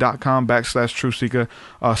 Patreon.com/TruthSeekah.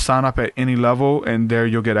 Sign up at any level, and there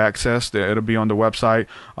you'll get access. It'll be on the website.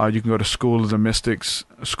 You can go to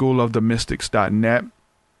schoolofthemystics.net.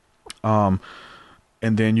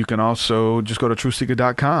 And then you can also just go to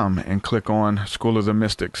TruthSeekah.com and click on School of the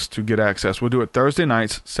Mystics to get access. We'll do it Thursday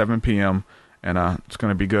nights, 7 p.m., and it's going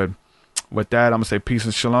to be good. With that, I'm going to say peace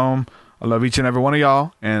and shalom. I love each and every one of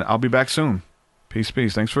y'all, and I'll be back soon. Peace,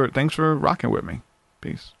 peace. Thanks for rocking with me.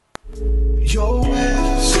 Peace. Your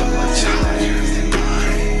way so much higher than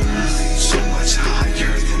mine, so much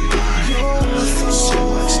higher than mine, so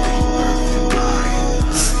much deeper than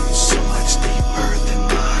mine, so much deeper than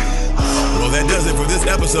mine. Well, that does it for this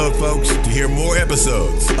episode, folks. To hear more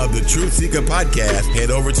episodes of the TruthSeekah podcast, head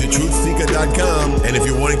over to TruthSeekah.com. And if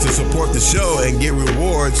you're wanting to support the show and get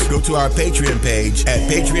rewards, go to our Patreon page at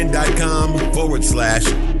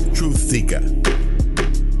patreon.com/TruthSeekah.